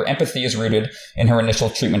Dany, that her empathy is rooted in her initial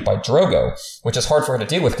treatment by Drogo, which is hard for her to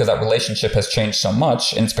deal with because that relationship has changed so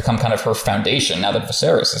much, and it's become kind of her foundation now that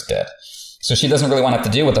Viserys is dead. So she doesn't really want to have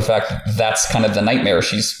to deal with the fact that that's kind of the nightmare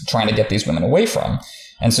she's trying to get these women away from.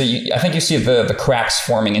 And so I think you see the cracks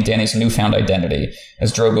forming in Dany's newfound identity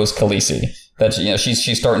as Drogo's Khaleesi. That, you know,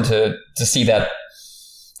 she's starting to see that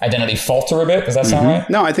identity falter a bit. Does that sound right?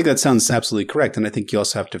 No, I think that sounds absolutely correct. And I think you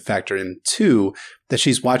also have to factor in, too, that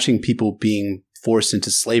she's watching people being forced into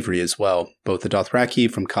slavery as well, both the Dothraki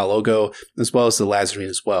from Khal Drogo as well as the Lázarine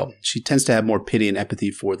as well. She tends to have more pity and empathy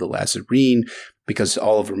for the Lázarine because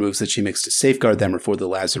all of her moves that she makes to safeguard them are for the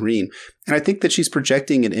Lázarine. And I think that she's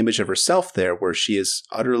projecting an image of herself there where she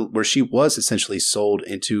was essentially sold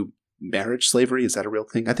into marriage slavery. Is that a real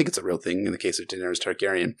thing? I think it's a real thing in the case of Daenerys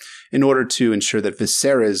Targaryen, in order to ensure that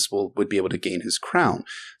Viserys would be able to gain his crown.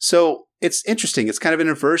 So it's interesting. It's kind of an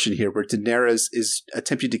inversion here where Daenerys is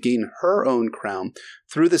attempting to gain her own crown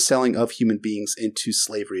through the selling of human beings into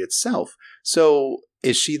slavery itself. So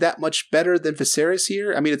is she that much better than Viserys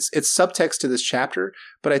here? I mean, it's subtext to this chapter,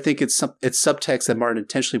 but I think it's subtext that Martin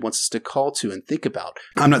intentionally wants us to call to and think about.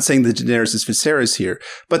 I'm not saying that Daenerys is Viserys here,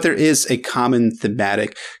 but there is a common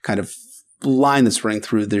thematic kind of line that's running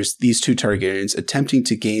through. There's these two Targaryens attempting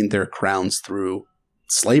to gain their crowns through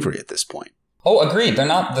slavery at this point. Oh, agreed. They're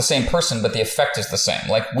not the same person, but the effect is the same.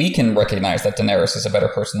 Like, we can recognize that Daenerys is a better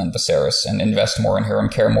person than Viserys and invest more in her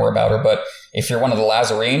and care more about her. But if you're one of the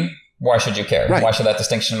Lázarine, why should you care? Right. Why should that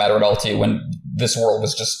distinction matter at all to you when your world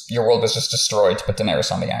was just destroyed to put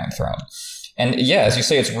Daenerys on the Iron Throne? And yeah, as you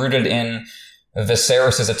say, it's rooted in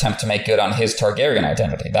Viserys' attempt to make good on his Targaryen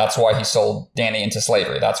identity. That's why he sold Dany into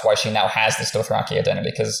slavery. That's why she now has this Dothraki identity,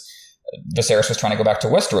 because Viserys was trying to go back to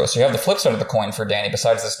Westeros. So you have the flip side of the coin for Dany,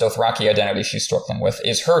 besides this Dothraki identity she's struggling with,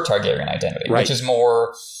 is her Targaryen identity, right, which is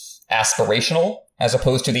more aspirational as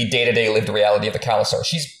opposed to the day-to-day lived reality of the Khalasar.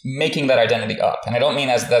 She's making that identity up. And I don't mean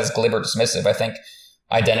that as glib or dismissive. I think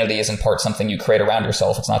identity is in part something you create around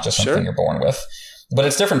yourself. It's not just something you're born with. But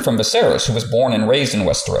it's different from Viserys, who was born and raised in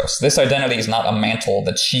Westeros. This identity is not a mantle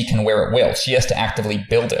that she can wear at will. She has to actively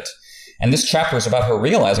build it. And this chapter is about her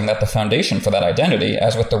realizing that the foundation for that identity,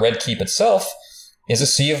 as with the Red Keep itself, is a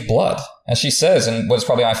sea of blood. As she says, and what's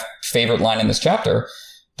probably my favorite line in this chapter,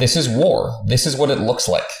 this is war. This is what it looks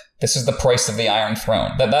like. This is the price of the Iron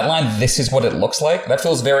Throne. That line, this is what it looks like, that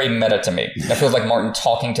feels very meta to me. That feels like Martin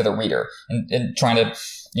talking to the reader and trying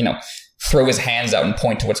to, throw his hands out and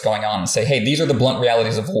point to what's going on and say, hey, these are the blunt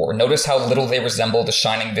realities of war. Notice how little they resemble the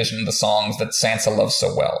shining vision of the songs that Sansa loves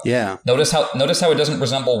so well. Yeah. Notice how it doesn't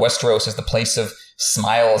resemble Westeros as the place of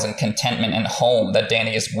smiles and contentment and home that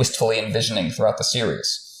Dany is wistfully envisioning throughout the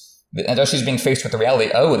series. And as she's being faced with the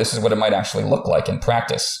reality, this is what it might actually look like in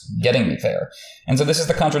practice, getting me there. And so this is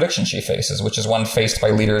the contradiction she faces, which is one faced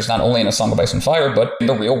by leaders not only in A Song of Ice and Fire, but in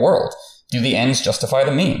the real world. Do the ends justify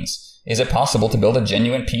the means? Is it possible to build a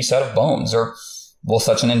genuine peace out of bones? Or will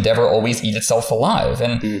such an endeavor always eat itself alive?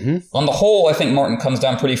 And on the whole, I think Martin comes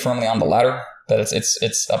down pretty firmly on the latter, that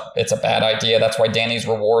it's a bad idea. That's why Dany's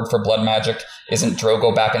reward for blood magic isn't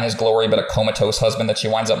Drogo back in his glory, but a comatose husband that she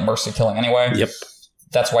winds up mercy killing anyway. Yep.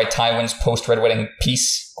 That's why Tywin's post-Red Wedding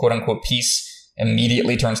peace, quote-unquote peace,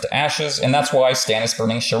 immediately turns to ashes. And that's why Stannis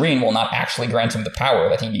burning Shireen will not actually grant him the power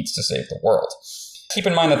that he needs to save the world. Keep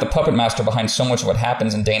in mind that the puppet master behind so much of what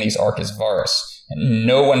happens in Dany's arc is Varys. And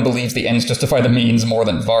no one believes the ends justify the means more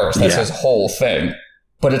than Varys. That's his whole thing.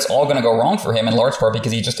 But it's all going to go wrong for him in large part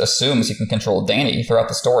because he just assumes he can control Dany throughout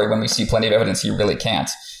the story when we see plenty of evidence he really can't.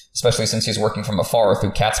 Especially since he's working from afar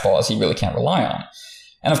through cat's paws he really can't rely on.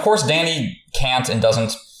 And of course, Dany can't and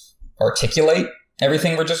doesn't articulate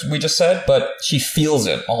everything we just said, but she feels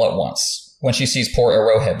it all at once. When she sees poor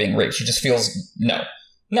Arrowhead being raped, she just feels, no,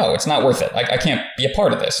 it's not worth it. I can't be a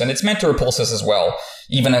part of this. And it's meant to repulse us as well,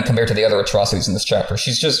 even compared to the other atrocities in this chapter.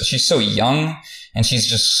 She's so young, and she's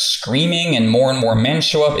just screaming, and more men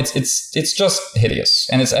show up. It's just hideous.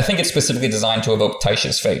 And I think it's specifically designed to evoke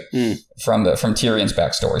Taisha's fate from Tyrion's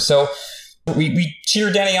backstory. So we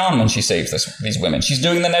cheer Dany on when she saves these women. She's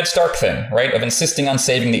doing the Ned Stark thing, right? Of insisting on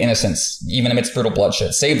saving the innocents, even amidst brutal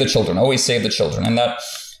bloodshed. Save the children. Always save the children. And that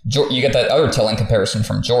you get that other telling comparison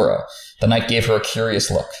from Jorah. The knight gave her a curious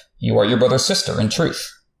look. You are your brother's sister, in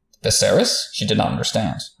truth. Viserys? She did not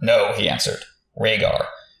understand. No, he answered. Rhaegar.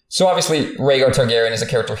 So obviously, Rhaegar Targaryen is a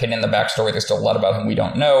character hidden in the backstory. There's still a lot about him we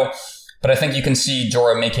don't know. But I think you can see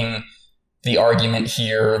Jorah making the argument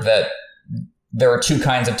here that there are two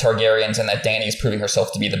kinds of Targaryens and that Dany is proving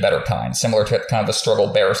herself to be the better kind, similar to kind of the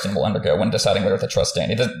struggle Barristan will undergo when deciding whether to trust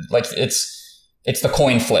Dany. It's the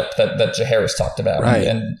coin flip that Jaehaerys talked about. Right.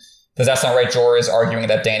 And Does that sound right? Jorah is arguing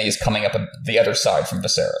that Dany is coming up the other side from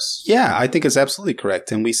Viserys. Yeah, I think it's absolutely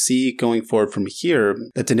correct. And we see going forward from here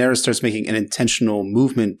that Daenerys starts making an intentional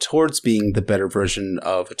movement towards being the better version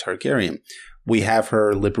of a Targaryen. We have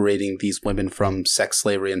her liberating these women from sex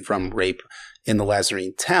slavery and from rape in the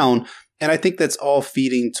Lázarine town. And I think that's all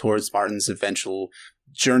feeding towards Martin's eventual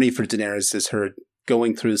journey for Daenerys, is her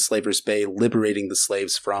going through Slaver's Bay, liberating the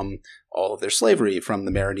slaves from all of their slavery, from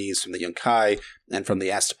the Marinese, from the Yunkai, and from the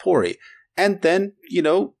Astapori. And then,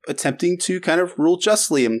 attempting to kind of rule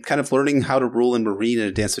justly and kind of learning how to rule in Meereen and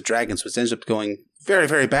A Dance with Dragons, which ends up going very,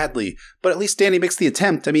 very badly. But at least Dany makes the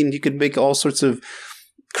attempt. I mean, you could make all sorts of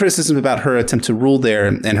criticism about her attempt to rule there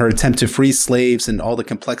and her attempt to free slaves and all the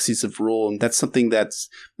complexities of rule. And that's something that's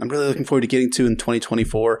I'm really looking forward to getting to in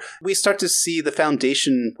 2024. We start to see the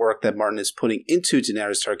foundation work that Martin is putting into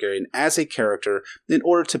Daenerys Targaryen as a character in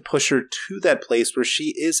order to push her to that place where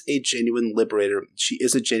she is a genuine liberator. She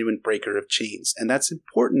is a genuine breaker of chains. And that's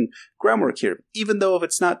important groundwork here, even though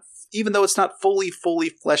it's not fully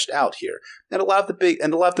fleshed out here. And a lot of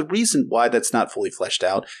the reason why that's not fully fleshed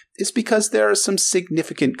out is because there are some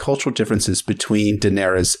significant cultural differences between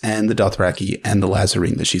Daenerys and the Dothraki and the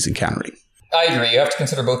Lázarine that she's encountering. I agree. You have to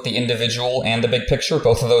consider both the individual and the big picture.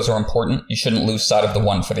 Both of those are important. You shouldn't lose sight of the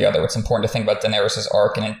one for the other. It's important to think about Daenerys'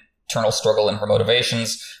 arc and internal struggle and her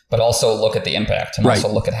motivations, but also look at the impact and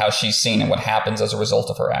also look at how she's seen and what happens as a result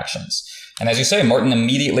of her actions. And as you say, Martin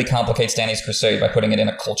immediately complicates Dany's crusade by putting it in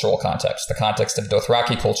a cultural context, the context of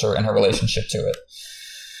Dothraki culture and her relationship to it.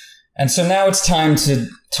 And so now it's time to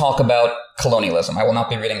talk about colonialism. I will not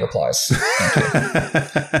be reading replies.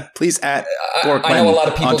 Thank you. Please add. I know a lot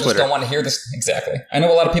of people just don't want to hear this. Exactly. I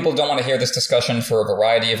know a lot of people don't want to hear this discussion for a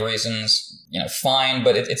variety of reasons. Fine,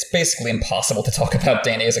 but it's basically impossible to talk about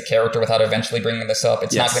Dany as a character without eventually bringing this up.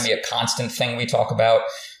 It's not going to be a constant thing we talk about.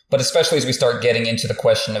 But especially as we start getting into the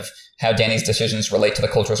question of how Dany's decisions relate to the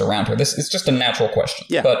cultures around her. This is just a natural question.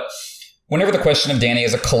 Yeah. But whenever the question of Dany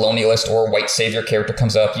as a colonialist or white savior character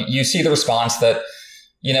comes up, you see the response that,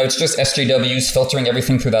 it's just SJWs filtering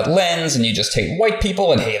everything through that lens, and you just hate white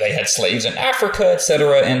people, and hey, they had slaves in Africa,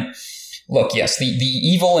 etc. And look, yes, the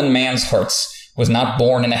evil in man's hearts was not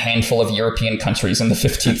born in a handful of European countries in the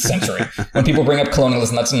 15th century. When people bring up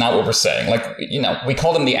colonialism, that's not what we're saying. We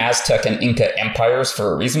call them the Aztec and Inca empires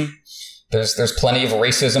for a reason. There's plenty of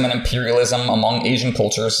racism and imperialism among Asian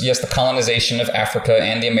cultures. Yes, the colonization of Africa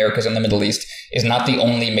and the Americas and the Middle East is not the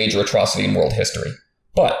only major atrocity in world history.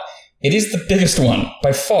 But it is the biggest one,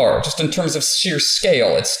 by far, just in terms of sheer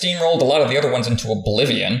scale. It steamrolled a lot of the other ones into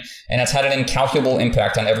oblivion, and it's had an incalculable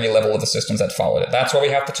impact on every level of the systems that followed it. That's why we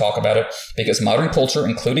have to talk about it, because modern culture,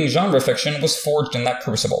 including genre fiction, was forged in that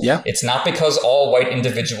crucible. Yeah. It's not because all white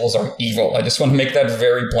individuals are evil. I just want to make that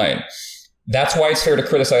very plain. That's why it's fair to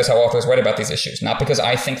criticize how authors write about these issues. Not because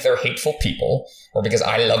I think they're hateful people, or because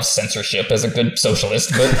I love censorship as a good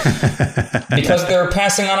socialist, but because they're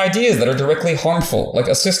passing on ideas that are directly harmful. Like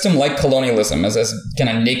a system like colonialism, as kind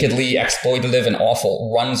of nakedly exploitative and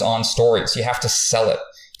awful, runs on stories. You have to sell it.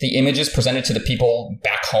 The images presented to the people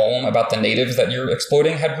back home about the natives that you're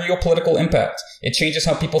exploiting had real political impact. It changes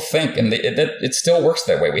how people think, and it still works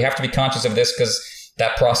that way. We have to be conscious of this because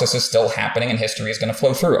that process is still happening and history is going to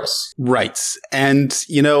flow through us. Right. And,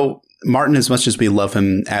 Martin, as much as we love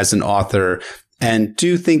him as an author and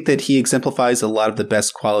do think that he exemplifies a lot of the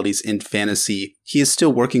best qualities in fantasy, he is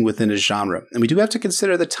still working within a genre. And we do have to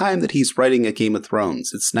consider the time that he's writing A Game of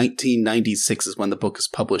Thrones. It's 1996 is when the book is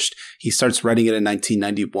published. He starts writing it in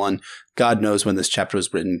 1991. God knows when this chapter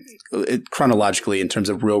was written chronologically in terms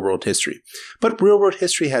of real-world history. But real-world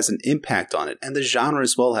history has an impact on it, and the genre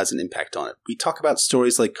as well has an impact on it. We talk about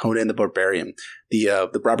stories like Conan the Barbarian,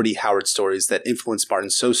 the Robert E. Howard stories that influenced Martin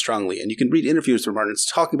so strongly. And you can read interviews where Martin's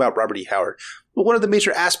talking about Robert E. Howard. But one of the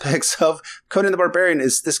major aspects of Conan the Barbarian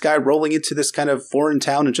is this guy rolling into this kind of foreign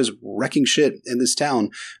town and just wrecking shit in this town.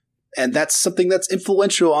 And that's something that's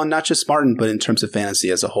influential on not just Martin, but in terms of fantasy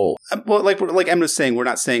as a whole. Well, like Emma was saying, we're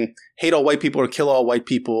not saying hate all white people or kill all white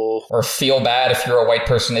people. Or feel bad if you're a white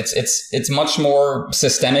person. It's much more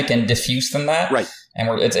systemic and diffuse than that. Right. And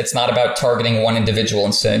it's not about targeting one individual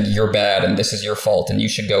and saying you're bad and this is your fault and you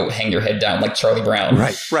should go hang your head down like Charlie Brown.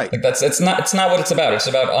 Right. Like it's not what it's about. It's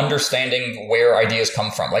about understanding where ideas come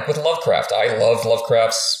from. Like with Lovecraft, I love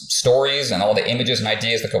Lovecraft's stories and all the images and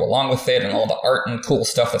ideas that go along with it and all the art and cool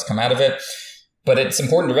stuff that's come out of it. But it's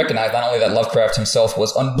important to recognize not only that Lovecraft himself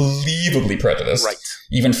was unbelievably prejudiced, right,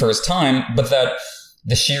 even for his time, but that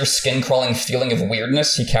the sheer skin-crawling feeling of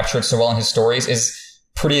weirdness he captured so well in his stories is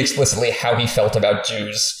pretty explicitly how he felt about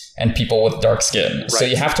Jews and people with dark skin. Right. So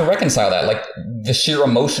you have to reconcile that. Like the sheer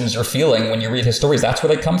emotions you're feeling when you read his stories, that's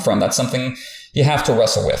where they come from. That's something you have to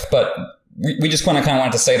wrestle with. But we just kind of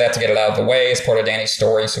wanted to say that to get it out of the way as part of Dany's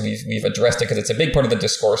story. So we've addressed it because it's a big part of the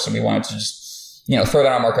discourse, and we wanted to just, throw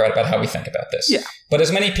down a marker out about how we think about this. Yeah. But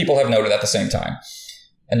as many people have noted at the same time,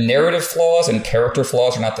 narrative flaws and character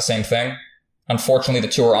flaws are not the same thing. Unfortunately, the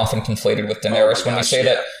two are often conflated with Daenerys. When we say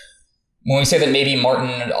that maybe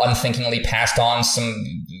Martin unthinkingly passed on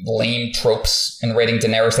some lame tropes in writing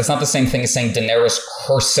Daenerys, that's not the same thing as saying Daenerys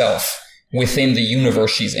herself within the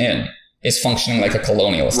universe she's in is functioning like a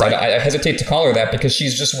colonialist. Right. I hesitate to call her that because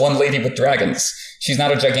she's just one lady with dragons. She's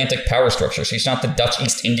not a gigantic power structure. She's not the Dutch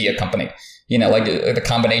East India Company. Like the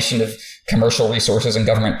combination of commercial resources and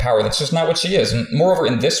government power. That's just not what she is. And moreover,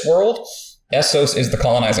 in this world, Essos is the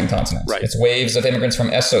colonizing continent. Right. It's waves of immigrants from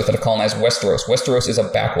Essos that have colonized Westeros. Westeros is a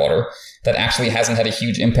backwater that actually hasn't had a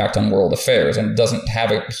huge impact on world affairs and doesn't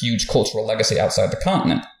have a huge cultural legacy outside the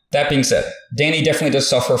continent. That being said, Dany definitely does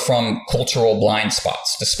suffer from cultural blind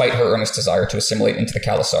spots, despite her earnest desire to assimilate into the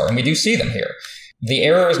Khalasar, and we do see them here. The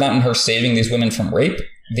error is not in her saving these women from rape.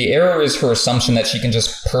 The error is her assumption that she can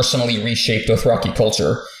just personally reshape Dothraki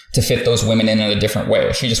culture to fit those women in a different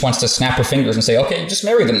way. She just wants to snap her fingers and say, okay, just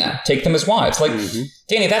marry them now. Take them as wives.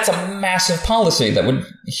 Dany, that's a massive policy that would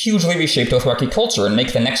hugely reshape Dothraki culture and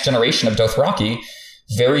make the next generation of Dothraki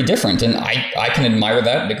very different. And I can admire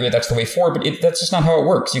that and agree that's the way forward, but that's just not how it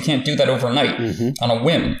works. You can't do that overnight on a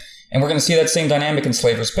whim. And we're going to see that same dynamic in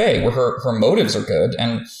Slaver's Bay, where her motives are good,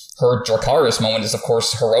 and her Dracarys moment is, of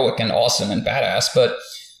course, heroic and awesome and badass, but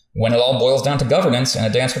when it all boils down to governance and a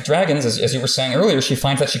dance with dragons, as you were saying earlier, she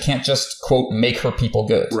finds that she can't just, quote, make her people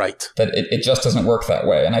good. Right. That it just doesn't work that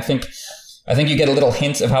way. And I think you get a little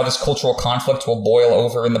hint of how this cultural conflict will boil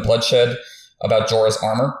over in the bloodshed about Jorah's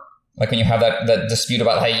armor. Like when you have that dispute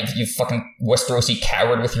about how you fucking Westerosi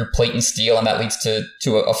coward with your plate and steel, and that leads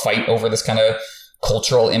to a fight over this kind of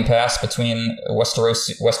cultural impasse between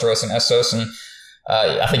Westeros and Essos. And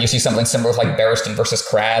I think you see something similar with like Barristan versus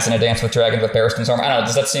Kraz in A Dance with Dragons with Barristan's armor. I don't know.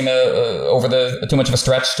 Does that seem too much of a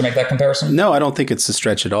stretch to make that comparison? No, I don't think it's a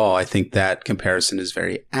stretch at all. I think that comparison is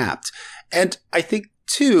very apt. And I think,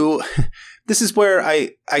 too, this is where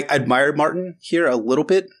I admire Martin here a little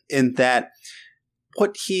bit, in that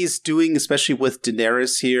what he's doing, especially with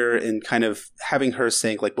Daenerys here, and kind of having her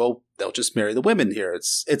saying like, well, they'll just marry the women here.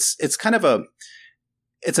 It's kind of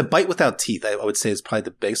it's a bite without teeth, I would say, is probably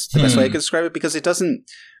the best way I could describe it, because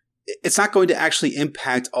it's not going to actually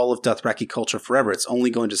impact all of Dothraki culture forever. It's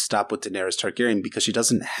only going to stop with Daenerys Targaryen because she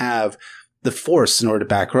doesn't have the force in order to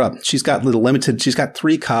back her up. She's got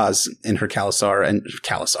 3 Khas in her Khalasar,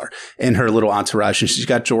 in her little entourage, and she's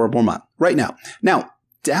got Jorah Mormont right now. Now,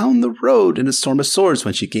 down the road in A Storm of Swords,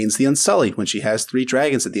 when she gains the Unsullied, when she has 3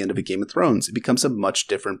 dragons at the end of A Game of Thrones, it becomes a much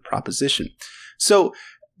different proposition. So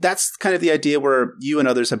that's kind of the idea where you and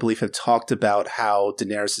others, I believe, have talked about how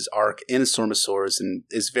Daenerys' arc in A Storm of Swords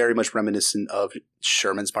is very much reminiscent of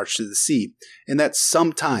Sherman's March to the Sea. And that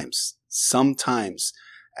sometimes,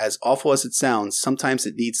 as awful as it sounds, sometimes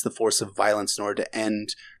it needs the force of violence in order to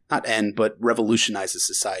but revolutionize a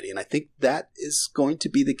society. And I think that is going to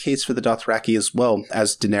be the case for the Dothraki as well,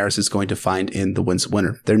 as Daenerys is going to find in The Winds of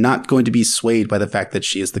Winter. They're not going to be swayed by the fact that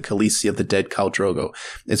she is the Khaleesi of the dead Khal Drogo.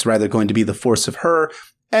 It's rather going to be the force of her,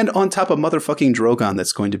 and on top of motherfucking Drogon,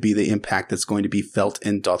 that's going to be the impact that's going to be felt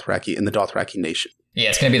in the Dothraki nation. Yeah,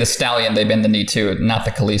 it's going to be the stallion they bend the knee to, not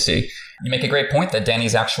the Khaleesi. You make a great point that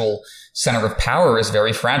Dany's actual center of power is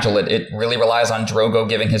very fragile. It really relies on Drogo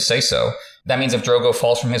giving his say-so. That means if Drogo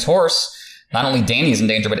falls from his horse, not only Dany is in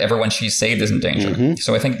danger, but everyone she's saved is in danger.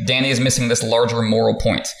 So I think Dany is missing this larger moral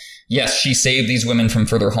point. Yes, she saved these women from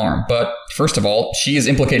further harm, but first of all, she is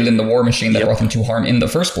implicated in the war machine that brought them to harm in the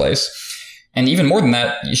first place. And even more than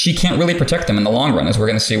that, she can't really protect them in the long run, as we're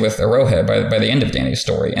going to see with Arohed by the end of Dany's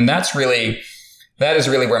story. And that is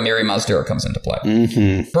really where Mirri Maz Duur comes into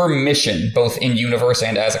play. Her mission, both in universe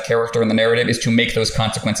and as a character in the narrative, is to make those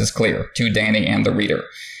consequences clear to Dany and the reader.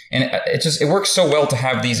 And it works so well to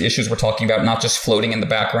have these issues we're talking about not just floating in the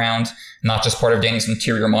background, not just part of Dany's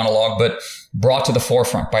interior monologue, but brought to the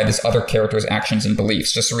forefront by this other character's actions and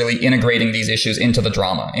beliefs, just really integrating these issues into the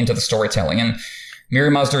drama, into the storytelling. And Mirri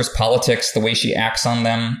Maz Duur's politics, the way she acts on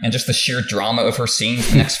them, and just the sheer drama of her scenes,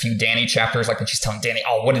 the next few Dany chapters, like when she's telling Dany,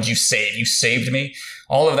 oh, what did you save? You saved me.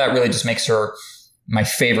 All of that really just makes her my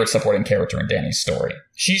favorite supporting character in Dany's story.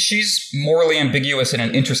 She's morally ambiguous in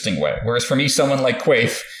an interesting way, whereas for me, someone like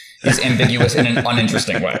Quaithe is ambiguous in an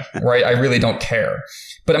uninteresting way, right? I really don't care.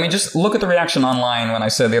 But I mean, just look at the reaction online when I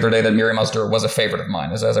said the other day that Mirri Maz Duur was a favorite of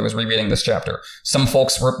mine as I was rereading this chapter. Some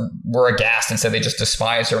folks were aghast and said they just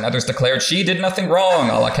despise her, and others declared she did nothing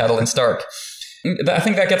wrong, a la Catelyn Stark. I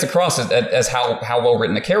think that gets across as how well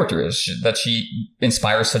written the character is, that she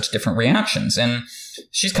inspires such different reactions. And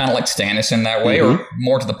she's kind of like Stannis in that way, or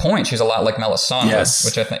more to the point, she's a lot like Melisandre,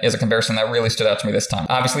 which I think is a comparison that really stood out to me this time.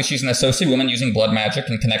 Obviously, she's an associate woman using blood magic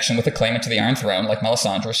in connection with the claimant to the Iron Throne, like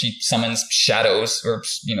Melisandre. She summons shadows, or,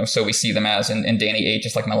 so we see them as in Dany 8,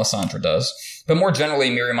 just like Melisandre does. But more generally,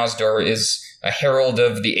 Mirri Maz Duur is a herald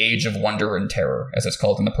of the Age of Wonder and Terror, as it's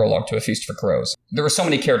called in the prologue to A Feast for Crows. There were so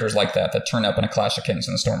many characters like that turn up in A Clash of Kings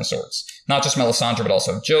and The Storm of Swords. Not just Melisandre, but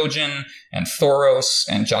also Jojen, and Thoros,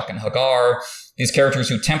 and Jaqen H'ghar. These characters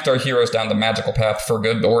who tempt our heroes down the magical path for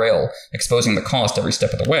good or ill, exposing the cost every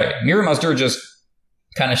step of the way. Mirri Maz Duur just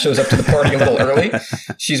kind of shows up to the party a little early.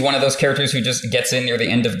 She's one of those characters who just gets in near the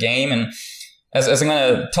end of game, and as I'm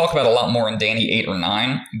going to talk about a lot more in Dany 8 or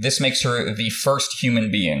 9, this makes her the first human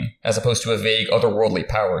being, as opposed to a vague otherworldly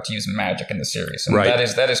power, to use magic in the series. And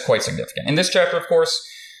that is quite significant. In this chapter, of course,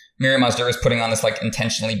 Mirri Maz Duur is putting on this like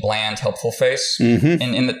intentionally bland, helpful face.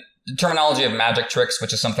 In the terminology of magic tricks,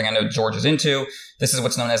 which is something I know George is into, this is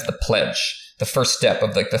what's known as the pledge. The first step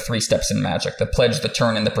of like the 3 steps in magic: the pledge, the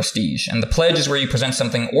turn, and the prestige. And the pledge is where you present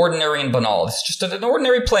something ordinary and banal. It's just an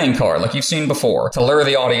ordinary playing card, like you've seen before, to lure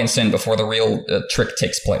the audience in before the real trick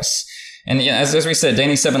takes place. And as we said,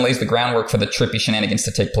 Dany 7 lays the groundwork for the trippy shenanigans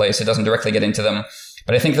to take place. It doesn't directly get into them,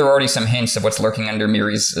 but I think there are already some hints of what's lurking under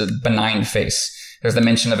Mirri's benign face. There's the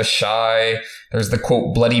mention of a shy. There's the,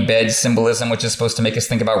 quote, bloody bed symbolism, which is supposed to make us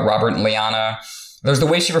think about Robert and Lyanna. There's the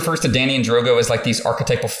way she refers to Dany and Drogo as like these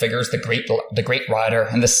archetypal figures, the great rider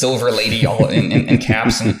and the silver lady, all in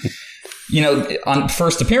caps. And, on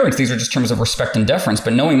first appearance, these are just terms of respect and deference.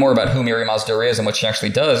 But knowing more about who Mirri Maz Duur is and what she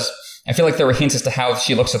actually does, I feel like there were hints as to how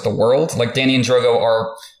she looks at the world. Like Dany and Drogo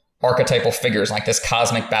are archetypal figures, like this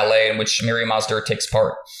cosmic ballet in which Mirri Maz Duur takes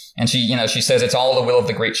part. And she says it's all the will of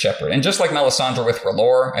the Great Shepherd. And just like Melisandre with her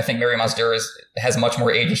lore, I think Mirri Maz Duur has much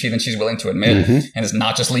more agency than she's willing to admit, and is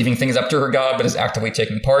not just leaving things up to her god, but is actively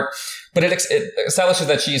taking part. But it establishes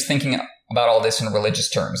that she is thinking about all this in religious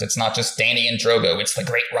terms. It's not just Dany and Drogo, it's the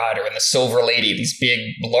Great Rider and the Silver Lady, these big,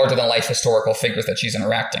 larger-than-life historical figures that she's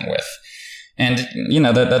interacting with. And,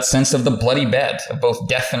 that sense of the bloody bed, of both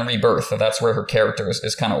death and rebirth, that's where her character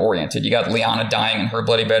is kind of oriented. You got Lyanna dying in her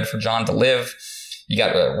bloody bed for Jon to live. You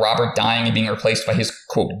got Robert dying and being replaced by his,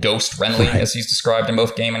 quote, ghost Renly, as he's described in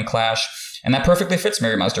both Game and Clash. And that perfectly fits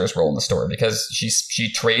Mirri Maz Duur's role in the story, because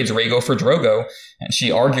she trades Rhaego for Drogo, and she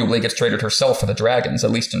arguably gets traded herself for the dragons,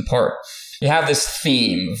 at least in part. You have this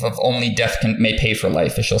theme of only death may pay for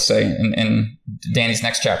life, as she'll say in Dany's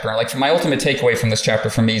next chapter. And like, my ultimate takeaway from this chapter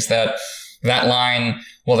for me is that line,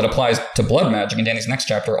 while it applies to blood magic in Dany's next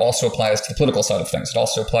chapter, also applies to the political side of things. It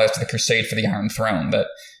also applies to the crusade for the Iron Throne, that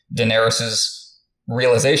Daenerys's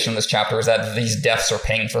realization in this chapter is that these deaths are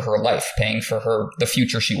paying for her life, paying for the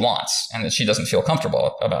future she wants, and that she doesn't feel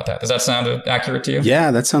comfortable about that. Does that sound accurate to you? Yeah,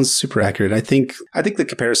 that sounds super accurate. I think the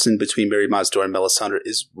comparison between Mirri Maz Duur and Melisandre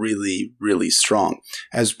is really, really strong.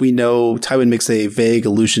 As we know, Tywin makes a vague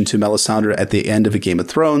allusion to Melisandre at the end of A Game of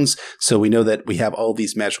Thrones, so we know that we have all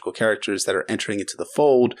these magical characters that are entering into the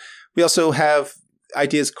fold. We also have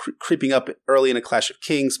ideas creeping up early in A Clash of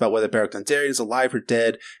Kings about whether Beric Dondarrion is alive or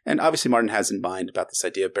dead, and obviously Martin has in mind about this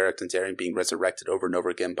idea of Beric Dondarrion being resurrected over and over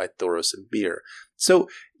again by Thoros and Myr. So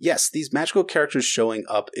yes, these magical characters showing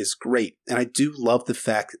up is great, and I do love the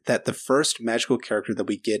fact that the first magical character that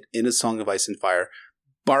we get in A Song of Ice and Fire,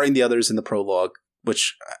 barring the others in the prologue,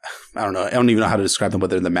 which I don't know, I don't even know how to describe them,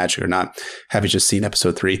 whether they're magic or not, having just seen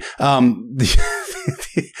episode 3.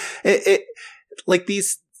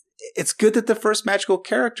 It's good that the first magical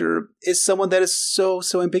character is someone that is so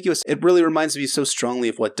ambiguous. It really reminds me so strongly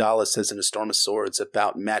of what Dallas says in A Storm of Swords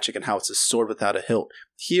about magic and how it's a sword without a hilt.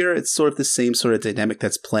 Here, it's sort of the same sort of dynamic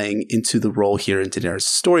that's playing into the role here in Daenerys'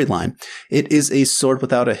 storyline. It is a sword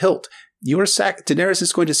without a hilt. Daenerys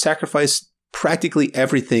is going to sacrifice practically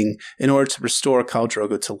everything in order to restore Khal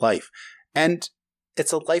Drogo to life. And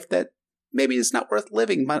it's a life that maybe is not worth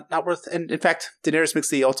living, and in fact, Daenerys makes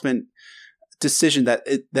the ultimate decision that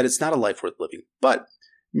it's not a life worth living. But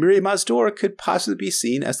Mirri Maz Duur could possibly be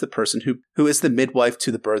seen as the person who is the midwife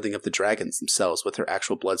to the birthing of the dragons themselves, with her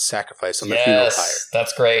actual blood sacrifice on the funeral pyre. Yes,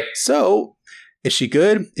 that's great. So, is she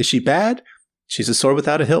good? Is she bad? She's a sword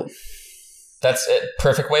without a hilt. That's a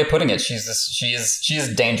perfect way of putting it. She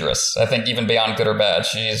is dangerous. I think even beyond good or bad,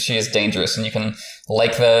 she is dangerous, and you can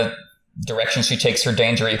like the direction she takes her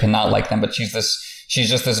danger. You can not like them, but she's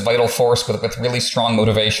just this vital force with really strong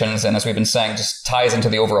motivations, and as we've been saying, just ties into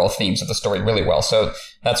the overall themes of the story really well. So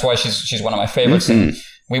that's why she's one of my favorites. Mm-hmm. And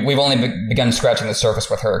we've only begun scratching the surface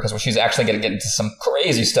with her, because she's actually going to get into some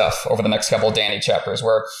crazy stuff over the next couple of Dany chapters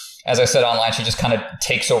where, as I said online, she just kind of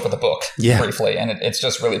takes over the book briefly, and it's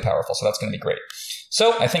just really powerful. So that's going to be great.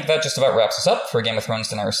 So I think that just about wraps us up for Game of Thrones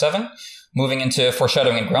Daenerys 7. Moving into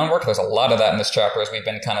foreshadowing and groundwork, there's a lot of that in this chapter, as we've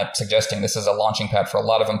been kind of suggesting. This is a launching pad for a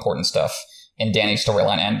lot of important stuff in Dany's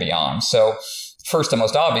storyline and beyond. So first and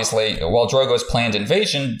most obviously, while Drogo's planned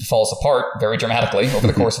invasion falls apart very dramatically over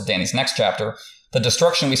the course of Dany's next chapter, the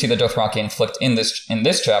destruction we see the Dothraki inflict in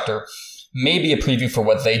this chapter may be a preview for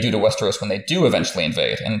what they do to Westeros when they do eventually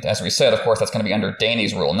invade. And as we said, of course, that's going to be under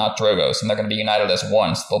Dany's rule, not Drogo's, and they're going to be united as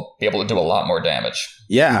one, so they'll be able to do a lot more damage.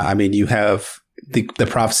 Yeah, I mean, you have the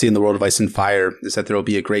prophecy in the World of Ice and Fire is that there will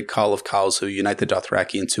be a great call of Khals who unite the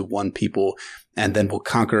Dothraki into one people, and then will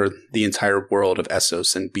conquer the entire world of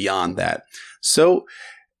Essos and beyond that. So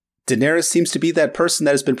Daenerys seems to be that person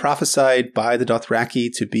that has been prophesied by the Dothraki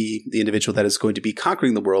to be the individual that is going to be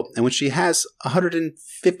conquering the world. And when she has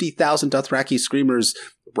 150,000 Dothraki screamers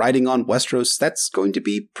riding on Westeros, that's going to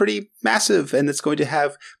be pretty massive, and it's going to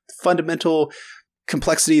have fundamental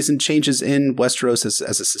complexities and changes in Westeros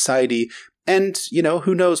as a society. And,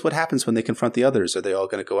 who knows what happens when they confront the others? Are they all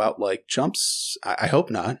going to go out like chumps? I hope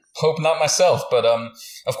not. Hope not myself. But,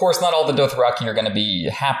 of course, not all the Dothraki are going to be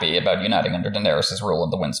happy about uniting under Daenerys' rule in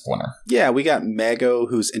the Windsplinter. Yeah, we got Mago,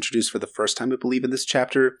 who's introduced for the first time, I believe, in this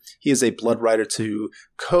chapter. He is a blood rider to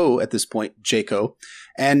at this point, Jaco.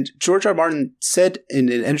 And George R. Martin said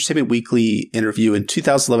in an Entertainment Weekly interview in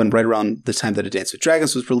 2011, right around the time that A Dance with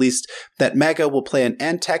Dragons was released, that Mago will play an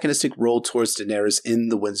antagonistic role towards Daenerys in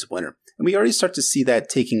The Winds of Winter. And we already start to see that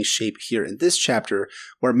taking shape here in this chapter,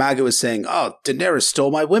 where Mago is saying, "Oh, Daenerys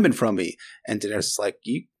stole my women from me." And Daenerys is like,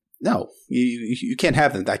 you can't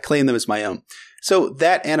have them. I claim them as my own. So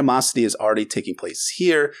that animosity is already taking place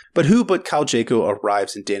here. But who but Khal Draco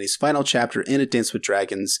arrives in Dany's final chapter in A Dance with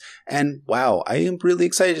Dragons. And wow, I am really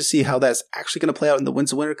excited to see how that's actually going to play out in The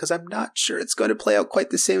Winds of Winter, because I'm not sure it's going to play out quite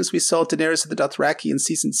the same as we saw Daenerys and the Dothraki in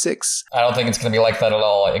Season 6. I don't think it's going to be like that at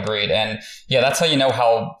all. I agreed. And yeah, that's how you know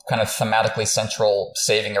how kind of thematically central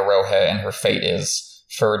saving Iroha and her fate is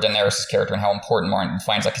for Daenerys' character, and how important Martin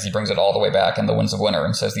finds that, because he brings it all the way back in The Winds of Winter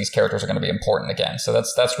and says these characters are going to be important again. So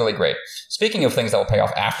that's really great. Speaking of things that will pay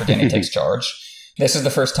off after Dany takes charge, this is the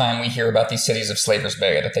first time we hear about these cities of Slaver's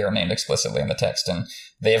Bay, that they are named explicitly in the text. And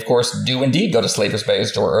they, of course, do indeed go to Slaver's Bay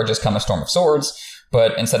as Jorah urges come a storm of swords.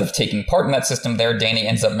 But instead of taking part in that system there, Dany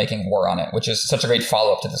ends up making war on it, which is such a great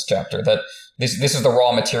follow-up to this chapter, that this is the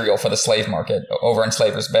raw material for the slave market over in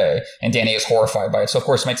Slaver's Bay, and Dany is horrified by it. So, of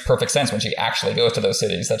course, it makes perfect sense when she actually goes to those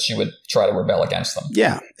cities that she would try to rebel against them.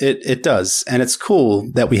 Yeah, it does. And it's cool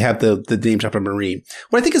that we have the name drop of Meereen.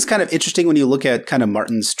 What I think is kind of interesting when you look at kind of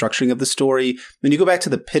Martin's structuring of the story, when you go back to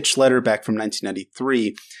the pitch letter back from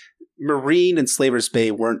 1993, Meereen and Slaver's Bay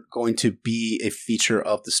weren't going to be a feature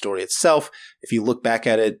of the story itself. If you look back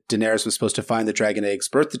at it, Daenerys was supposed to find the dragon eggs,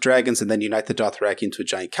 birth the dragons, and then unite the Dothraki into a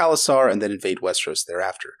giant Khalasar, and then invade Westeros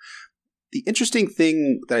thereafter. The interesting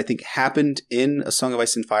thing that I think happened in A Song of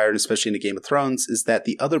Ice and Fire, and especially in A Game of Thrones, is that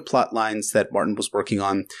the other plot lines that Martin was working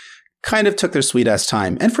on kind of took their sweet ass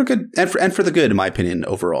time, and for good, and for the good, in my opinion,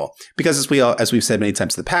 overall. Because as we've said many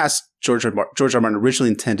times in the past, George R. Martin originally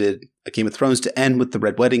intended A Game of Thrones to end with the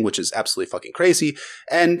Red Wedding, which is absolutely fucking crazy,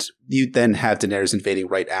 and you then have Daenerys invading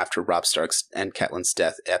right after Robb Stark's and Catelyn's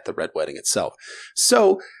death at the Red Wedding itself.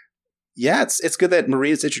 So, yeah, it's good that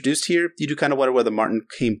Meereen is introduced here. You do kind of wonder whether Martin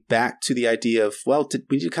came back to the idea of, well,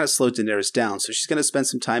 we need to kind of slow Daenerys down. So she's going to spend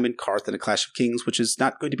some time in Qarth and A Clash of Kings, which is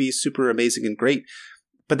not going to be super amazing and great.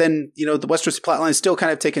 But then, the Westeros plotline is still kind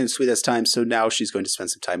of taking its sweet ass time, so now she's going to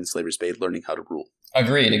spend some time in Slaver's Bay learning how to rule.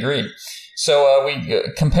 Agreed. So we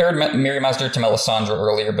compared Mirri Maz Duur to Melisandre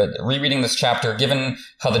earlier, but rereading this chapter, given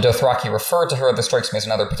how the Dothraki refer to her, this strikes me as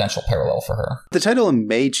another potential parallel for her. The title of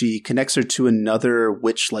Meiji connects her to another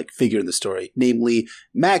witch-like figure in the story, namely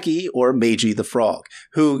Maggie, or Meiji the Frog,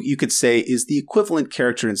 who you could say is the equivalent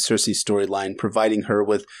character in Cersei's storyline, providing her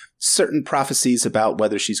with certain prophecies about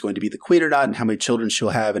whether she's going to be the queen or not, and how many children she'll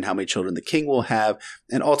have, and how many children the king will have,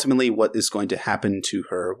 and ultimately what is going to happen to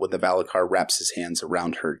her when the Valakar wraps his hands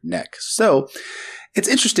around her neck. So, it's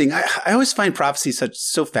interesting. I always find prophecy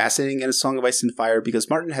so fascinating in A Song of Ice and Fire, because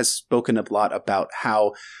Martin has spoken a lot about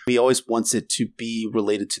how he always wants it to be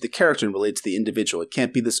related to the character and related to the individual. It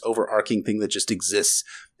can't be this overarching thing that just exists.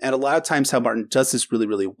 And a lot of times how Martin does this really,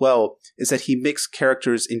 really well is that he makes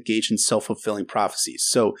characters engage in self-fulfilling prophecies.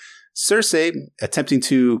 So Cersei, attempting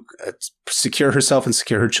to secure herself and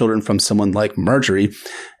secure her children from someone like Margaery,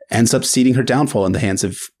 ends up seeding her downfall in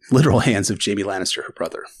the literal hands of Jaime Lannister, her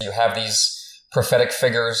brother. You have these prophetic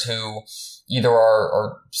figures who, either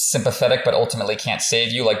are sympathetic but ultimately can't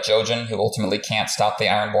save you, like Jojen, who ultimately can't stop the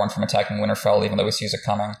Ironborn from attacking Winterfell, even though he sees it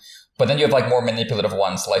coming. But then you have like more manipulative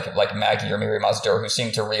ones, like Maggie or Mirri Maz Dur, who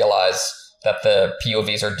seem to realize that the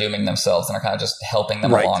POVs are dooming themselves and are kind of just helping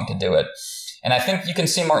them along to do it. And I think you can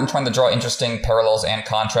see Martin trying to draw interesting parallels and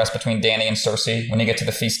contrasts between Dany and Cersei. When you get to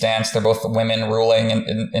the feast dance, they're both women ruling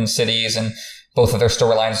in cities, and both of their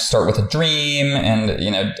storylines start with a dream. And,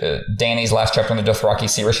 Dany's last chapter in the Dothraki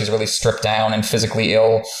sea, where she's really stripped down and physically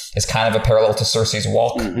ill, is kind of a parallel to Cersei's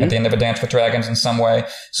walk at the end of A Dance with Dragons in some way.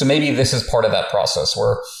 So maybe this is part of that process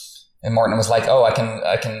where Martin was like, oh, I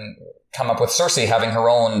can come up with Cersei having her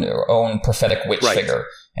own prophetic witch figure.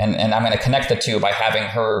 And I'm going to connect the two by having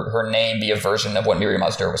her name be a version of what Mirri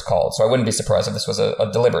Maz Dur was called. So I wouldn't be surprised if this was a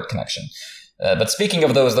deliberate connection. But speaking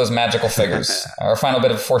of those magical figures, our final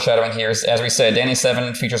bit of foreshadowing here is, as we said, Dany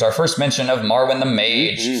 7 features our first mention of Marwyn the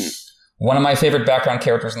Mage. One of my favorite background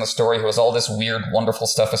characters in the story who has all this weird, wonderful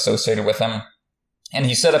stuff associated with him. And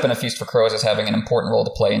he's set up in A Feast for Crows as having an important role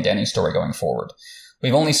to play in Dany's story going forward.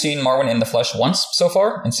 We've only seen Marwyn in the flesh once so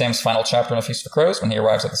far, in Sam's final chapter in A Feast for Crows, when he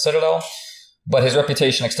arrives at the Citadel. But his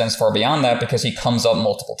reputation extends far beyond that because he comes up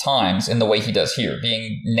multiple times in the way he does here,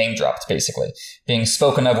 being name-dropped, basically. Being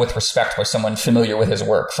spoken of with respect by someone familiar with his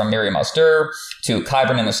work, from Mirri Maz Dur to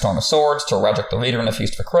Qyburn in A Storm of Swords to Rodrik the Reader in A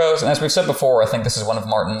Feast for Crows. And as we've said before, I think this is one of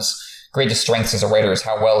Martin's greatest strengths as a writer, is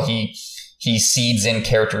how well he seeds in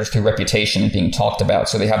characters through reputation and being talked about,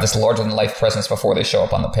 so they have this larger-than-life presence before they show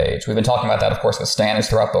up on the page. We've been talking about that, of course, with Stannis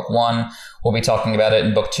throughout Book 1. We'll be talking about it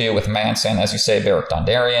in Book 2 with Mance and, as you say, Beric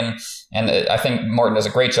Dondarrion. And I think Martin does a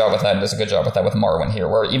great job with that, and does a good job with that with Marwyn here,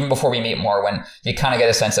 where even before we meet Marwyn, you kind of get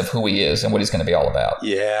a sense of who he is and what he's going to be all about.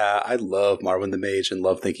 Yeah, I love Marwyn the Mage and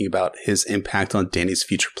love thinking about his impact on Dany's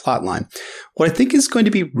future plotline. What I think is going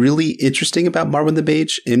to be really interesting about Marwyn the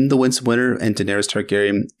Mage in The Winds of Winter and Daenerys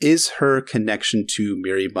Targaryen is her connection to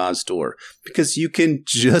Mirri Maz Dur, because you can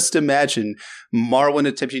just imagine Marwyn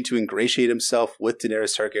attempting to ingratiate himself with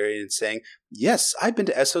Daenerys Targaryen and saying, yes, I've been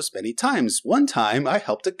to Essos many times. One time, I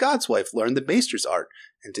helped a god's wife learn the Maester's art.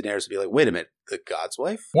 And Daenerys would be like, wait a minute, the god's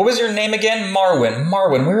wife? What was your name again? Marwyn,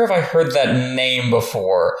 where have I heard that name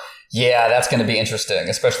before? Yeah, that's going to be interesting,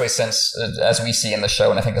 especially since, as we see in the show,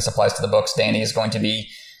 and I think this applies to the books, Dany is going to be,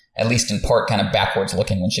 at least in part, kind of backwards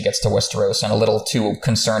looking when she gets to Westeros, and a little too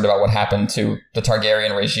concerned about what happened to the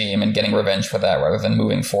Targaryen regime and getting revenge for that rather than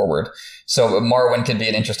moving forward. So Marwyn could be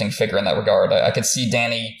an interesting figure in that regard. I could see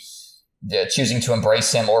Dany choosing to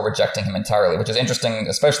embrace him or rejecting him entirely, which is interesting,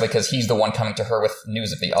 especially because he's the one coming to her with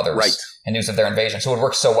news of the others and news of their invasion. So it would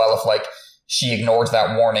work so well if, she ignores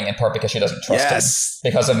that warning in part because she doesn't trust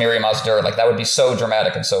him because of Mirri Maz Dur. That would be so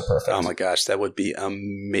dramatic and so perfect. Oh my gosh, that would be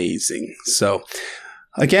amazing. So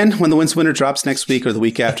again, when The Winds of Winter drops next week or the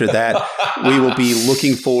week after that, we will be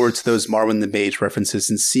looking forward to those Marwyn the Mage references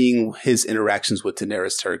and seeing his interactions with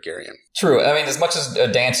Daenerys Targaryen. True. I mean, as much as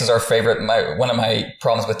Dance is our favorite, one of my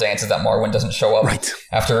problems with Dance is that Marwyn doesn't show up.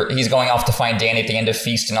 After he's going off to find Dany at the end of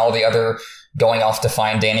Feast, and all the other going off to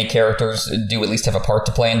find Dany characters do at least have a part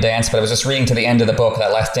to play in Dance. But I was just reading to the end of the book,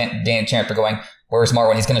 that last Dany chapter, going, where's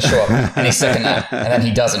Marwyn? He's going to show up. And he's second that. And then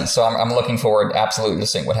he doesn't. So I'm looking forward absolutely to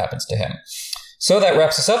seeing what happens to him. So that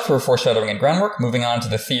wraps us up for foreshadowing and groundwork. Moving on to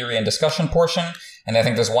the theory and discussion portion. And I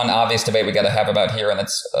think there's one obvious debate we got to have about here, and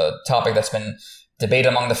it's a topic that's been debated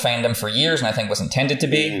among the fandom for years, and I think was intended to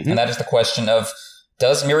be. And that is the question of,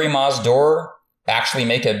 does Mirri Maz Dur actually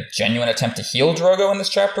make a genuine attempt to heal Drogo in this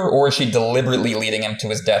chapter, or is she deliberately leading him to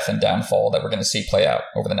his death and downfall that we're going to see play out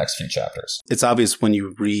over the next few chapters? It's obvious when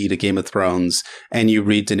you read A Game of Thrones and you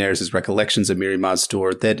read Daenerys' recollections of Mirri Maz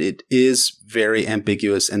Dur that it is very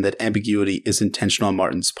ambiguous, and that ambiguity is intentional on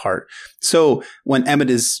Martin's part. So when Emmett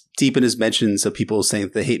is deep in his mentions of people saying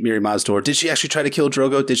that they hate Mirri Maz Dur, did she actually try to kill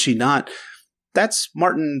Drogo? Did she not? That's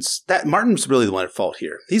Martin's really the one at fault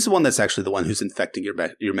here. He's the one that's actually the one who's infecting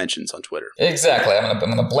your mentions on Twitter. Exactly. I'm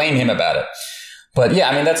gonna blame him about it. But yeah,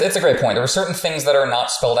 I mean, it's a great point. There are certain things that are not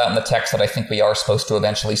spelled out in the text that I think we are supposed to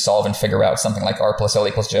eventually solve and figure out. Something like R plus L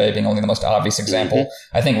equals J being only the most obvious example.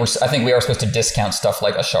 I think we are supposed to discount stuff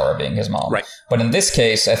like Ashara being his mom. Right. But in this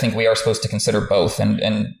case, I think we are supposed to consider both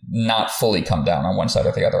and not fully come down on one side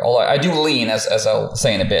or the other. Although I do lean, as I'll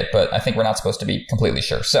say in a bit, but I think we're not supposed to be completely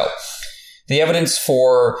sure. So, the evidence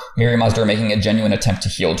for Mirri Maz Dur making a genuine attempt to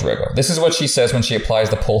heal Drogo. This is what she says when she applies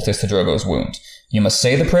the poultice to Drogo's wound. You must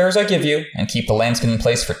say the prayers I give you and keep the lambskin in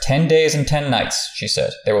place for 10 days and 10 nights, she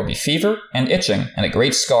said. There will be fever and itching and a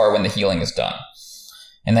great scar when the healing is done.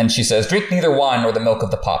 And then she says, drink neither wine nor the milk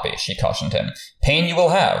of the poppy, she cautioned him. Pain you will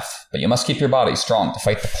have, but you must keep your body strong to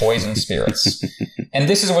fight the poison spirits. And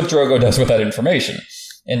this is what Drogo does with that information.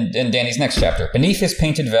 In Dany's next chapter, beneath his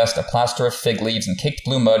painted vest, a plaster of fig leaves and caked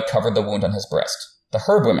blue mud covered the wound on his breast. The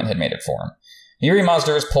herb women had made it for him. Mirri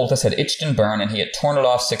Mazdur's poultice had itched and burned, and he had torn it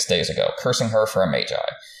off 6 days ago, cursing her for a magi.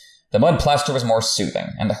 The mud plaster was more soothing,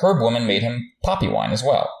 and the herb woman made him poppy wine as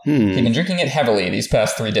well. He'd been drinking it heavily these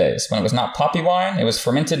past 3 days. When it was not poppy wine, it was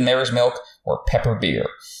fermented mare's milk or pepper beer.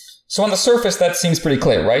 So on the surface, that seems pretty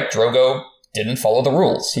clear, right? Drogo didn't follow the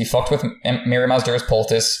rules. He fucked with Mirri Mazdur's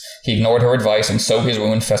poultice, he ignored her advice, and so his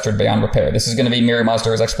wound festered beyond repair. This is going to be Mirri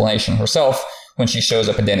Mazdur's explanation herself when she shows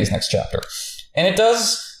up in Dany's next chapter. And it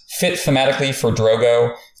does fit thematically for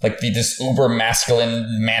Drogo, like this uber-masculine,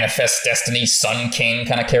 manifest destiny, sun king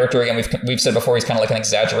kind of character. Again, we've said before, he's kind of like an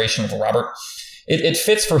exaggeration of Robert. It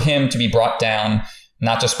fits for him to be brought down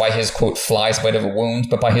not just by his, quote, fly's bite of a wound,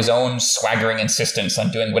 but by his own swaggering insistence on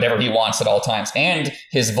doing whatever he wants at all times, and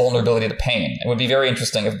his vulnerability to pain. It would be very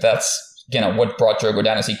interesting if that's, what brought Drogo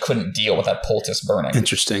down, is he couldn't deal with that poultice burning.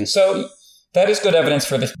 Interesting. So that is good evidence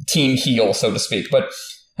for the team heal, so to speak. But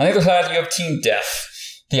on the other side, you have team death.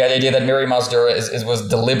 The idea that Mirri Mazdur was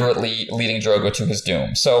deliberately leading Drogo to his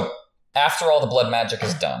doom. So after all the blood magic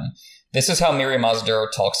is done, this is how Mirri Mazdur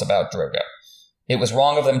talks about Drogo. It was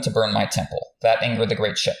wrong of them to burn my temple. That angered the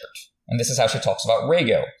great shepherd. And this is how she talks about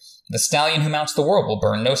Rhaego. The stallion who mounts the world will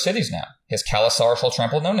burn no cities now. His Khalasar shall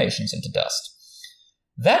trample no nations into dust.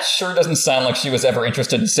 That sure doesn't sound like she was ever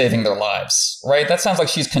interested in saving their lives, right? That sounds like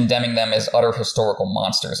she's condemning them as utter historical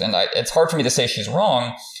monsters. And it's hard for me to say she's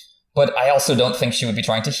wrong, but I also don't think she would be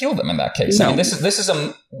trying to heal them in that case. No. I mean, this is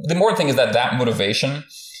the important thing is that motivation,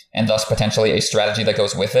 and thus potentially a strategy that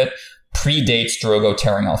goes with it, predates Drogo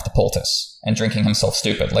tearing off the poultice and drinking himself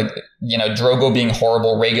stupid. Like, Drogo being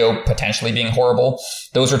horrible, Rhaego potentially being horrible,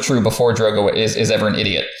 those are true before Drogo is ever an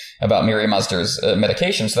idiot about Mirri Mazdur's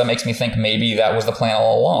medication. So that makes me think maybe that was the plan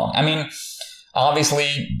all along. I mean,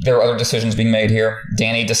 obviously, there are other decisions being made here.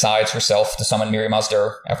 Dany decides herself to summon Mirri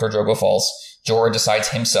Mazdur after Drogo falls. Jorah decides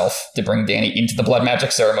himself to bring Dany into the blood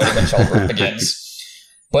magic ceremony when childbirth begins.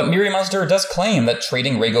 But Mirri Mazdur does claim that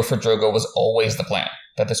trading Rhaego for Drogo was always the plan,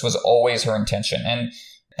 that this was always her intention. And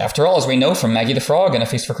after all, as we know from Maggie the Frog and A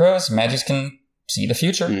Feast for Crows, Magies can see the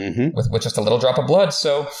future with just a little drop of blood.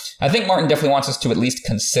 So I think Martin definitely wants us to at least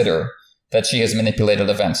consider that she has manipulated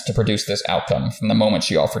events to produce this outcome from the moment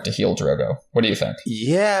she offered to heal Drogo. What do you think?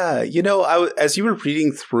 Yeah, as you were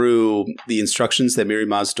reading through the instructions that Mirri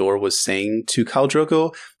Mazdur was saying to Khal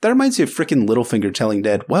Drogo, that reminds me of frickin' Littlefinger telling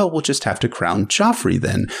Ned, well, we'll just have to crown Joffrey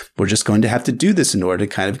then. We're just going to have to do this in order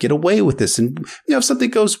to kind of get away with this. And, if something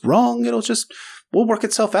goes wrong, we'll work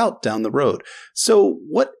itself out down the road. So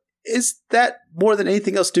what is that more than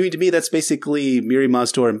anything else doing to me? That's basically Mirri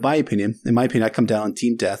Mazdur, in my opinion. In my opinion, I come down on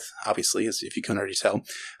Team Death, obviously, as if you can already tell,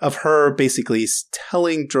 of her basically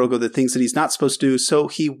telling Drogo the things that he's not supposed to do, so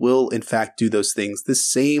he will, in fact, do those things the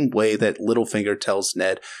same way that Littlefinger tells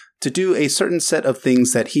Ned to do a certain set of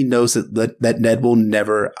things that he knows that Ned will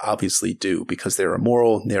never obviously do because they're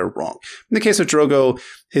immoral, they're wrong. In the case of Drogo,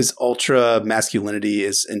 his ultra masculinity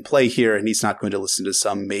is in play here, and he's not going to listen to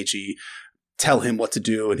some magi tell him what to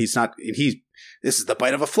do, and this is the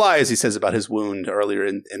bite of a fly, as he says about his wound earlier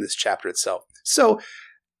in this chapter itself. So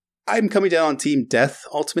I'm coming down on Team Death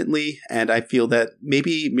ultimately, and I feel that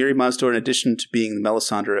maybe Mirri Mazdur, in addition to being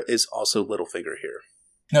Melisandre, is also Littlefinger here.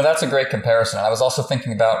 No, that's a great comparison. I was also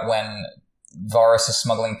thinking about when Varys is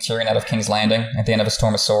smuggling Tyrion out of King's Landing at the end of A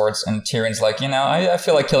Storm of Swords, and Tyrion's like, I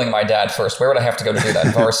feel like killing my dad first. Where would I have to go to do that?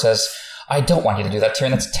 And Varys says, I don't want you to do that,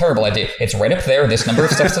 Tyrion. That's a terrible idea. It's right up there. This number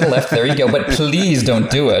of steps to the left. There you go. But please don't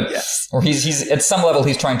do it. Yes. Or he's at some level,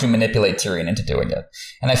 he's trying to manipulate Tyrion into doing it.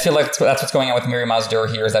 And I feel like that's what's going on with Mirri Mazdur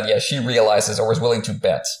here, is that, she realizes or is willing to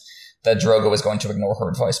bet that Drogo is going to ignore her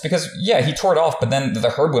advice. Because, he tore it off, but then the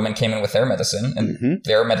herd women came in with their medicine, and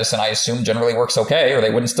their medicine, I assume, generally works okay, or they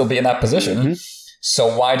wouldn't still be in that position.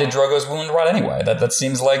 So why did Drogo's wound rot anyway? That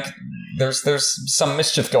seems like there's some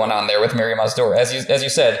mischief going on there with Mirri Mazdur. As you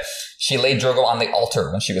said, she laid Drogo on the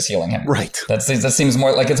altar when she was healing him. Right. That seems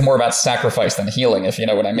more like it's more about sacrifice than healing, if you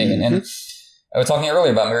know what I mean. And I was talking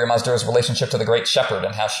earlier about Mirri Mazdur's relationship to the Great Shepherd,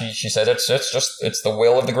 and how she said it's the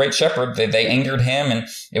will of the Great Shepherd. They angered him, and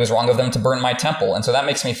it was wrong of them to burn my temple. And so that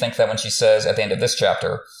makes me think that when she says at the end of this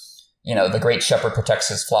chapter, the Great Shepherd protects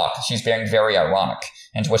his flock, she's being very ironic.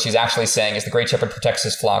 And what she's actually saying is the Great Shepherd protects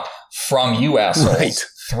his flock from you assholes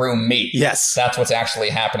through me. Yes. That's what's actually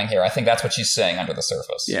happening here. I think that's what she's saying under the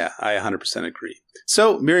surface. Yeah, I 100% agree.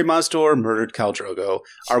 So, Mirri Mazdur murdered Khal Drogo.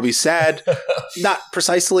 Are we sad? Not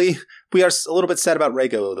precisely. We are a little bit sad about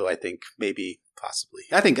Rhaego, though, I think. Maybe, possibly.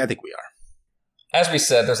 I think we are. As we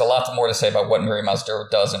said, there's a lot more to say about what Mirri Mazdur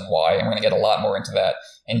does and why, and we're going to get a lot more into that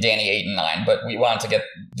Dany 8 and 9. But we wanted to get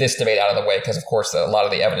this debate out of the way because, of course, a lot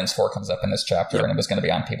of the evidence for it comes up in this chapter, and it was going to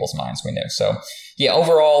be on people's minds, we knew. So, yeah,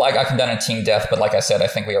 overall, I come down to team death, but like I said, I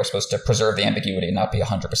think we are supposed to preserve the ambiguity and not be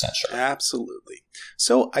 100% sure. Absolutely.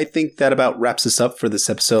 So I think that about wraps us up for this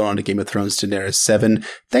episode on the Game of Thrones Daenerys 7.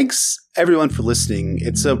 Thanks, everyone, for listening.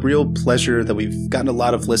 It's a real pleasure that we've gotten a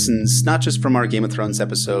lot of listens, not just from our Game of Thrones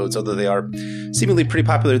episodes, although they are seemingly pretty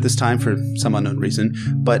popular this time for some unknown reason.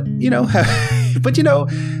 But,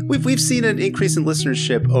 we've seen an increase in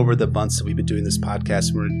listenership over the months that we've been doing this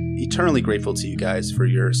podcast. We're eternally grateful to you guys for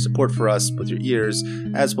your support for us with your ears,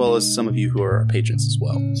 as well as some of you who are our patrons as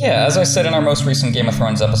well. Yeah, as I said in our most recent Game of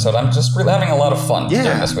Thrones episode, I'm just really having a lot of fun doing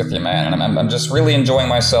this with you, man. And I'm just really enjoying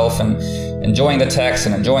myself and enjoying the text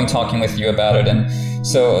and enjoying talking with you about it. And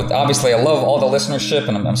so obviously I love all the listenership,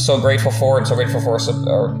 and I'm so grateful for it, and so grateful for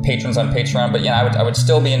our patrons on Patreon. But I would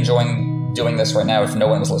still be enjoying doing this right now if no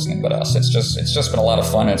one was listening but us. It's just been a lot of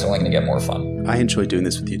fun, and it's only going to get more fun. I enjoy doing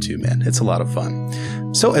this with you too, man. It's a lot of fun.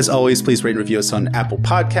 So as always, please rate and review us on Apple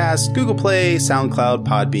Podcasts, Google Play, SoundCloud,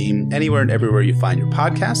 Podbean, anywhere and everywhere you find your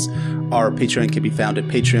podcasts. Our Patreon can be found at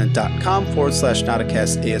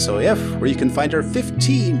patreon.com/NotaCastASOIF, where you can find our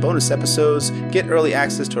 15 bonus episodes, get early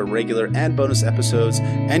access to our regular and bonus episodes,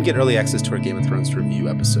 and get early access to our Game of Thrones review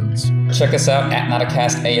episodes. Check us out at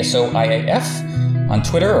NotaCastASOIAF on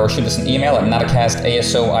Twitter, or shoot us an email at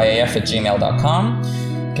NotaCastASOIAF@gmail.com.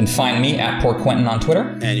 You can find me at Poor Quentin on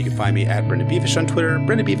Twitter. And you can find me at Brendan Beefish on Twitter,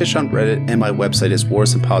 Brendan Beefish on Reddit, and my website is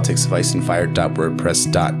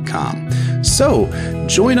warsandpoliticsofIceandfire.wordpress.com. So,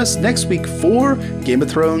 join us next week for Game of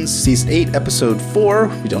Thrones Season 8, Episode 4.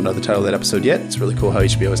 We don't know the title of that episode yet. It's really cool how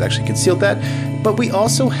HBO has actually concealed that. But we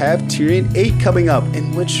also have Tyrion 8 coming up,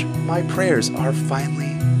 in which my prayers are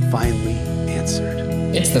finally answered.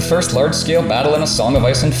 It's the first large-scale battle in A Song of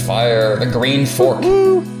Ice and Fire, the Green Fork,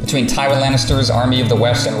 between Tywin Lannister's Army of the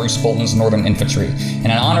West and Roose Bolton's Northern Infantry. And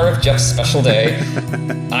in honor of Jeff's special day,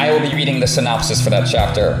 I will be reading the synopsis for that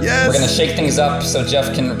chapter. Yes! We're going to shake things up so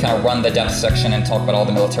Jeff can kind of run the depth section and talk about all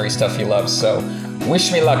the military stuff he loves. So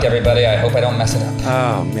wish me luck, everybody. I hope I don't mess it up.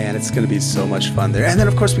 Oh, man, it's going to be so much fun there. And then,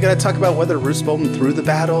 of course, we got to talk about whether Roose Bolton threw the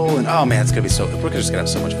battle. And, oh, man, it's going to be we're just going to have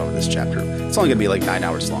so much fun with this chapter. It's only going to be like 9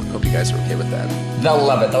 hours long. Hope you guys are okay with that. They'll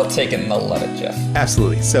love it. They'll take it and they'll love it, Jeff.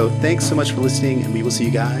 Absolutely. So thanks so much for listening, and we will see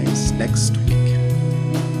you guys next week.